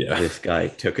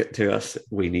took it to us.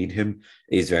 We need him.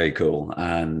 He's very cool,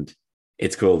 and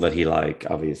it's cool that he like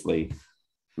obviously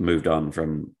moved on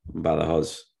from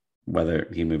Badajoz. Whether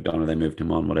he moved on or they moved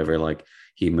him on, whatever, like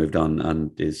he moved on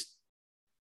and is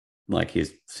like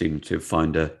he's seemed to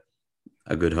find a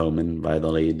good home in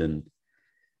Valladolid, and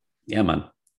yeah, man.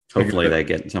 Hopefully they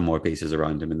get some more pieces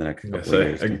around him in the next couple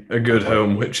of years. A good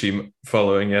home, which he,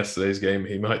 following yesterday's game,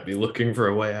 he might be looking for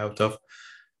a way out of.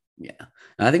 Yeah.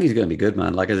 And I think he's going to be good,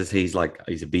 man. Like, as he's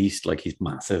a beast. Like, he's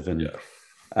massive and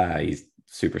he's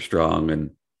super strong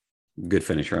and good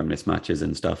finisher on mismatches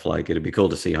and stuff. Like, it'd be cool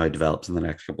to see how he develops in the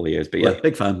next couple of years. But yeah,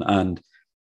 big fan, and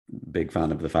big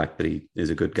fan of the fact that he is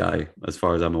a good guy, as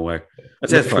far as I'm aware.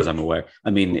 I'd say as far as I'm aware. I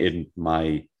mean, in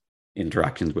my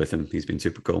interactions with him, he's been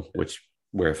super cool, which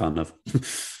we're a fan of.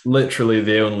 Literally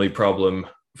the only problem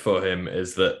for him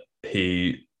is that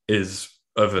he is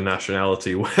of a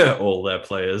nationality where all their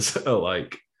players are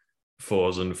like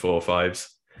 4s and 4-5s.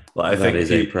 Like, I think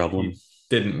is a problem. He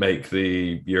didn't make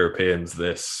the Europeans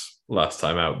this last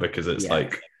time out because it's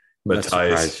like Matthias. That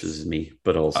surprises me,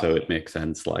 but also it makes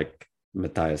sense. Like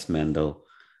Matthias, Mendel,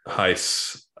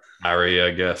 Heiss, Ari,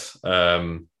 I guess.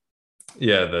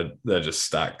 They're just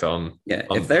stacked on. Yeah,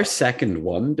 if their second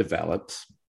one develops,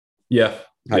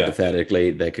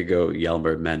 hypothetically, they could go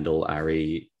Jelmer, Mendel,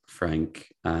 Ari,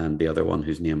 Frank, and the other one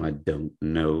whose name I don't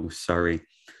know. Sorry.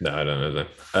 No, I don't know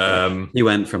them. He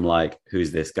went from like,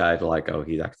 who's this guy, to like, oh,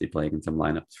 he's actually playing in some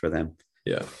lineups for them.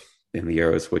 Yeah. In the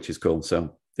Euros, which is cool.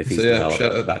 So if he's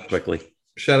developed that quickly.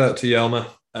 Shout out to Jelmer.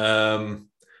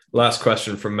 Last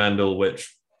question from Mendel,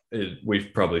 which we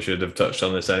probably should have touched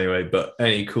on this anyway, but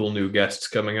any cool new guests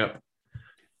coming up?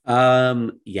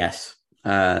 Yes.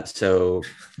 So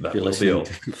if you're listening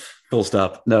full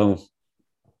stop. No,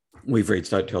 we've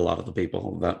reached out to a lot of the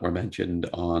people that were mentioned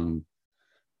on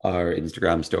our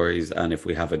Instagram stories, and if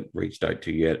we haven't reached out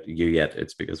to you yet,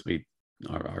 it's because we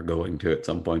are going to at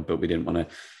some point, but we didn't want to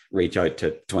reach out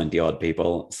to 20 odd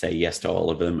people, say yes to all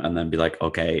of them, and then be like,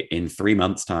 okay, in 3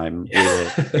 months' time, we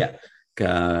will.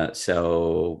 Yeah.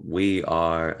 So we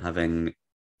are having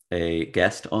a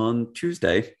guest on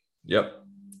Tuesday. Yep.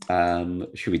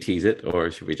 Should we tease it, or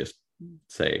should we just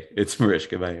say it's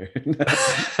Mariska Mayer?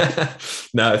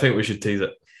 No, I think we should tease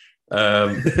it. Oh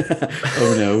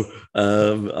no.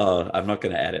 I'm not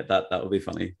going to edit that. That would be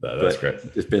funny. No, that's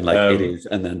great. Just been like it is,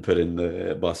 and then put in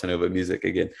the bossa nova music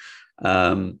again.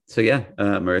 So yeah,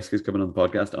 Mariska's coming on the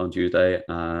podcast on Tuesday,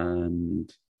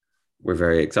 and we're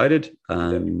very excited,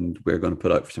 and we're going to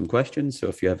put out for some questions. So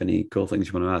if you have any cool things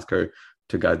you want to ask her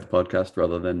to guide the podcast,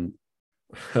 rather than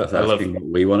us asking what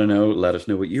we want to know, let us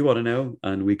know what you want to know,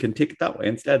 and we can take it that way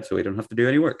instead, so we don't have to do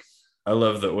any work. I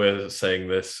love that we're saying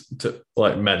this to,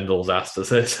 like, Mendel's asked us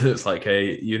this. It's like,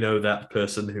 hey, you know that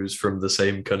person who's from the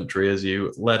same country as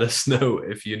you. Let us know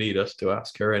if you need us to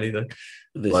ask her anything.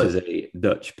 This is a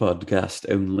Dutch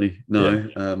podcast only now.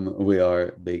 Yeah. We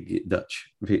are big Dutch.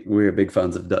 We're big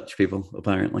fans of Dutch people,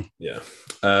 apparently. Yeah.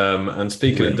 And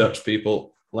speaking of Dutch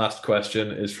people, last question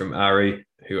is from Ari,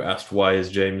 who asked, why is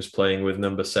James playing with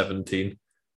number 17?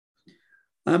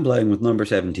 I'm playing with number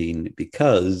 17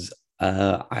 because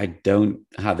I don't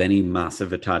have any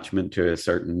massive attachment to a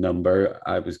certain number.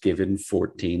 I was given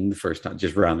 14 the first time,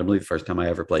 just randomly, the first time I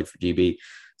ever played for GB.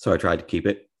 So I tried to keep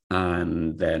it.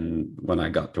 And then when I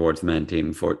got towards the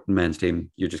men's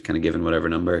team, you're just kind of given whatever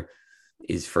number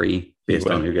is free based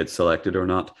on who gets selected or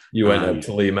not. You went up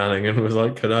to Lee Manning and was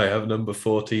like, could I have number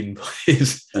 14,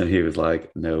 please? And he was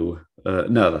like, no,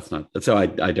 that's not. So I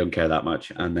don't care that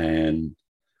much. And then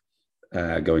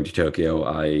going to Tokyo,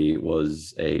 I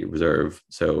was a reserve,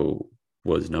 so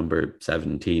was number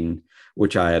 17,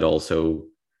 which I had also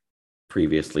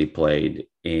previously played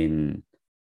in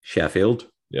Sheffield.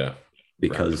 Yeah.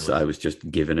 Because randomly. I was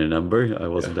just given a number. I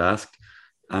wasn't asked.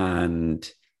 And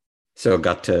so I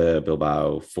got to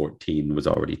Bilbao, 14 was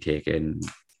already taken.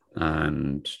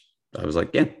 And I was like,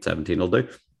 yeah, 17 will do.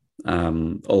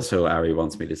 Also, Ari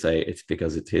wants me to say it's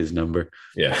because it's his number.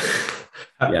 Yeah.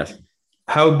 Yes.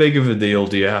 How big of a deal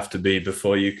do you have to be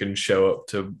before you can show up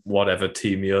to whatever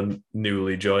team you're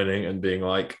newly joining and being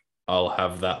like, I'll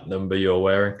have that number you're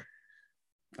wearing?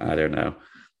 I don't know.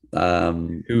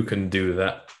 Who can do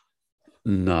that?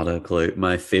 Not a clue.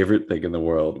 My favorite thing in the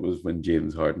world was when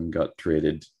James Harden got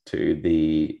traded to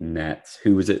the Nets.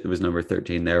 Who was it? It was number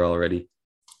 13 there already.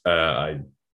 I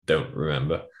don't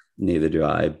remember. Neither do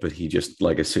I, but he just,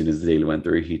 like, as soon as the deal went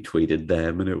through, he tweeted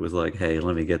them and it was like, hey,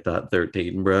 let me get that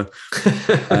 13, bro.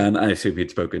 And I assume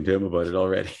he'd spoken to him about it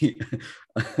already.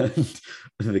 And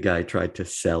the guy tried to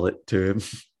sell it to him.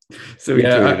 So he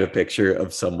tweeted a picture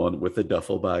of someone with a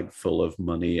duffel bag full of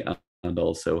money and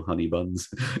also honey buns.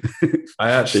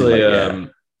 I actually, there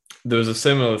was a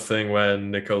similar thing when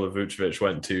Nikola Vucevic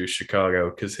went to Chicago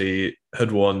because he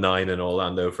had worn 9 in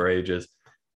Orlando for ages.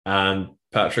 And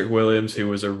Patrick Williams, who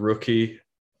was a rookie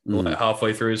like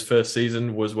halfway through his first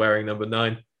season, was wearing number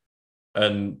 9.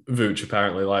 And Vooch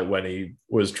apparently, like, when he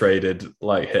was traded,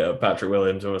 like, hit up Patrick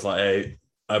Williams and was like, hey,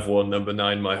 I've worn number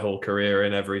 9 my whole career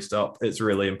in every stop. It's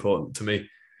really important to me.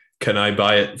 Can I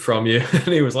buy it from you?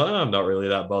 And he was like, I'm not really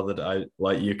that bothered.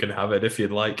 You can have it if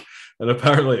you'd like. And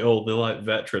apparently all the, like,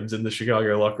 veterans in the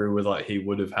Chicago locker room were like, he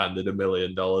would have handed $1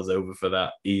 million over for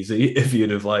that easy if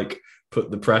you'd have, like, put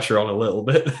the pressure on a little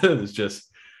bit. It's just,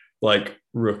 like,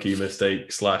 rookie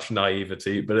mistake /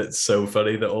 naivety. But it's so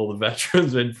funny that all the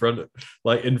veterans in front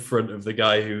of the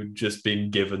guy who'd just been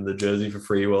given the jersey for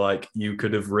free were like, you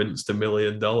could have rinsed $1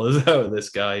 million out of this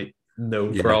guy.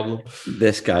 No problem.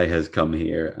 This guy has come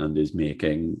here and is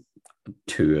making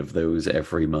 2 of those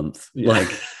every month. Yeah.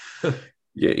 Like,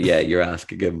 you're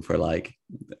asking him for like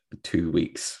 2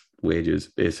 weeks' wages,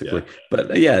 basically. Yeah.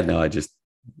 But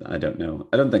I don't know.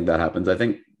 I don't think that happens. I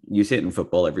think you see it in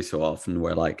football every so often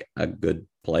where, like, a good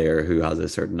player who has a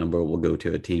certain number will go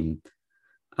to a team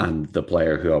and the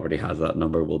player who already has that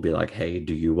number will be like, hey,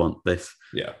 do you want this?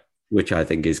 Yeah. Which I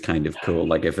think is kind of cool.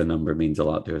 Like, if a number means a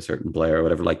lot to a certain player or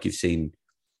whatever, like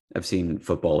I've seen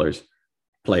footballers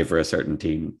play for a certain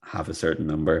team, have a certain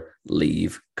number,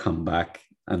 leave, come back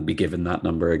and be given that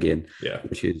number again. Yeah.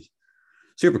 Which is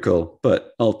super cool.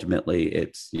 But ultimately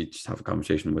you just have a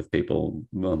conversation with people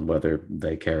on whether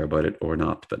they care about it or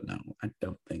not. But no, I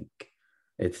don't think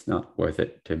it's not worth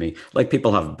it to me. Like,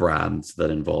 people have brands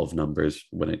that involve numbers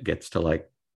when it gets to,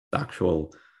 like,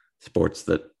 actual sports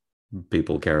that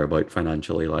people care about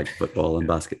financially, like football and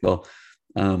basketball.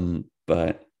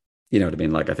 But you know what I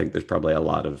mean? Like, I think there's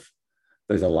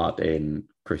a lot in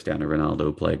Cristiano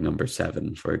Ronaldo playing number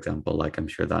 7, for example. Like, I'm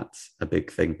sure that's a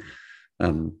big thing.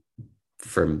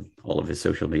 from all of his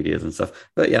social medias and stuff.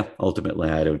 But yeah, ultimately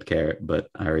I don't care. But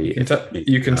Ari,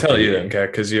 You can tell you don't care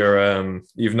because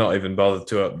you've not even bothered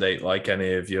to update like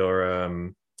any of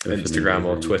your Instagram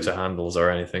or Twitter handles or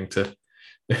anything to.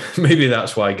 Maybe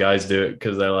that's why guys do it,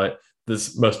 because they're like,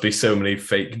 there's must be so many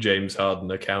fake James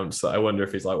Harden accounts that I wonder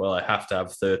if he's like, well, I have to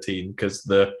have 13 because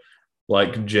the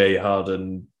like J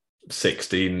Harden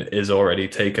 16 is already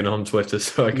taken on Twitter,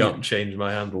 so I can't change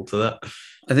my handle to that.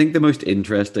 I think the most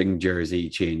interesting jersey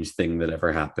change thing that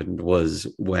ever happened was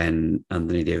when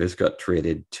Anthony Davis got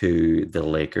traded to the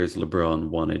Lakers. LeBron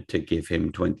wanted to give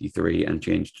him 23 and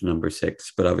change to number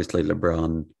 6, but obviously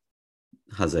LeBron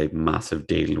has a massive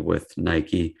deal with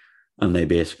Nike, and they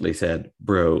basically said,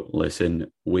 bro,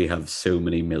 listen, we have so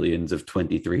many millions of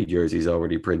 23 jerseys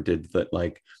already printed that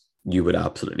like you would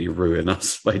absolutely ruin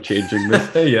us by changing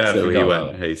this. Yeah, so he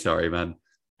went, hey, sorry, man,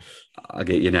 I'll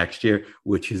get you next year,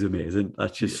 which is amazing.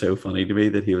 That's just so funny to me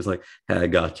that he was like, hey, I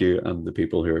got you. And the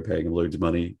people who are paying him loads of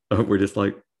money were just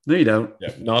like, no, you don't.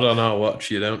 Yeah, not on our watch,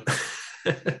 you don't.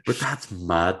 But that's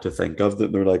mad to think of,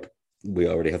 that they're like, we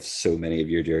already have so many of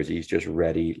your jerseys just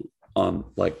ready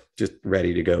just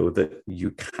ready to go that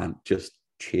you can't just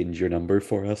change your number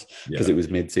for us because it was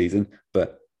mid-season.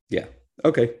 But yeah,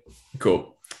 okay.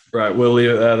 Cool. Right, we'll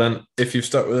leave it there then. If you've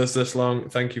stuck with us this long,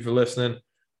 thank you for listening.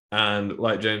 And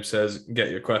like James says,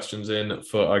 get your questions in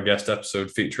for our guest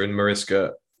episode featuring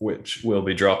Mariska, which will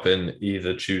be dropping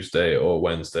either Tuesday or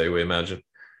Wednesday, we imagine.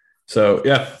 So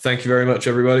yeah, thank you very much,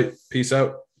 everybody. Peace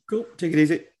out. Cool. Take it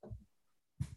easy.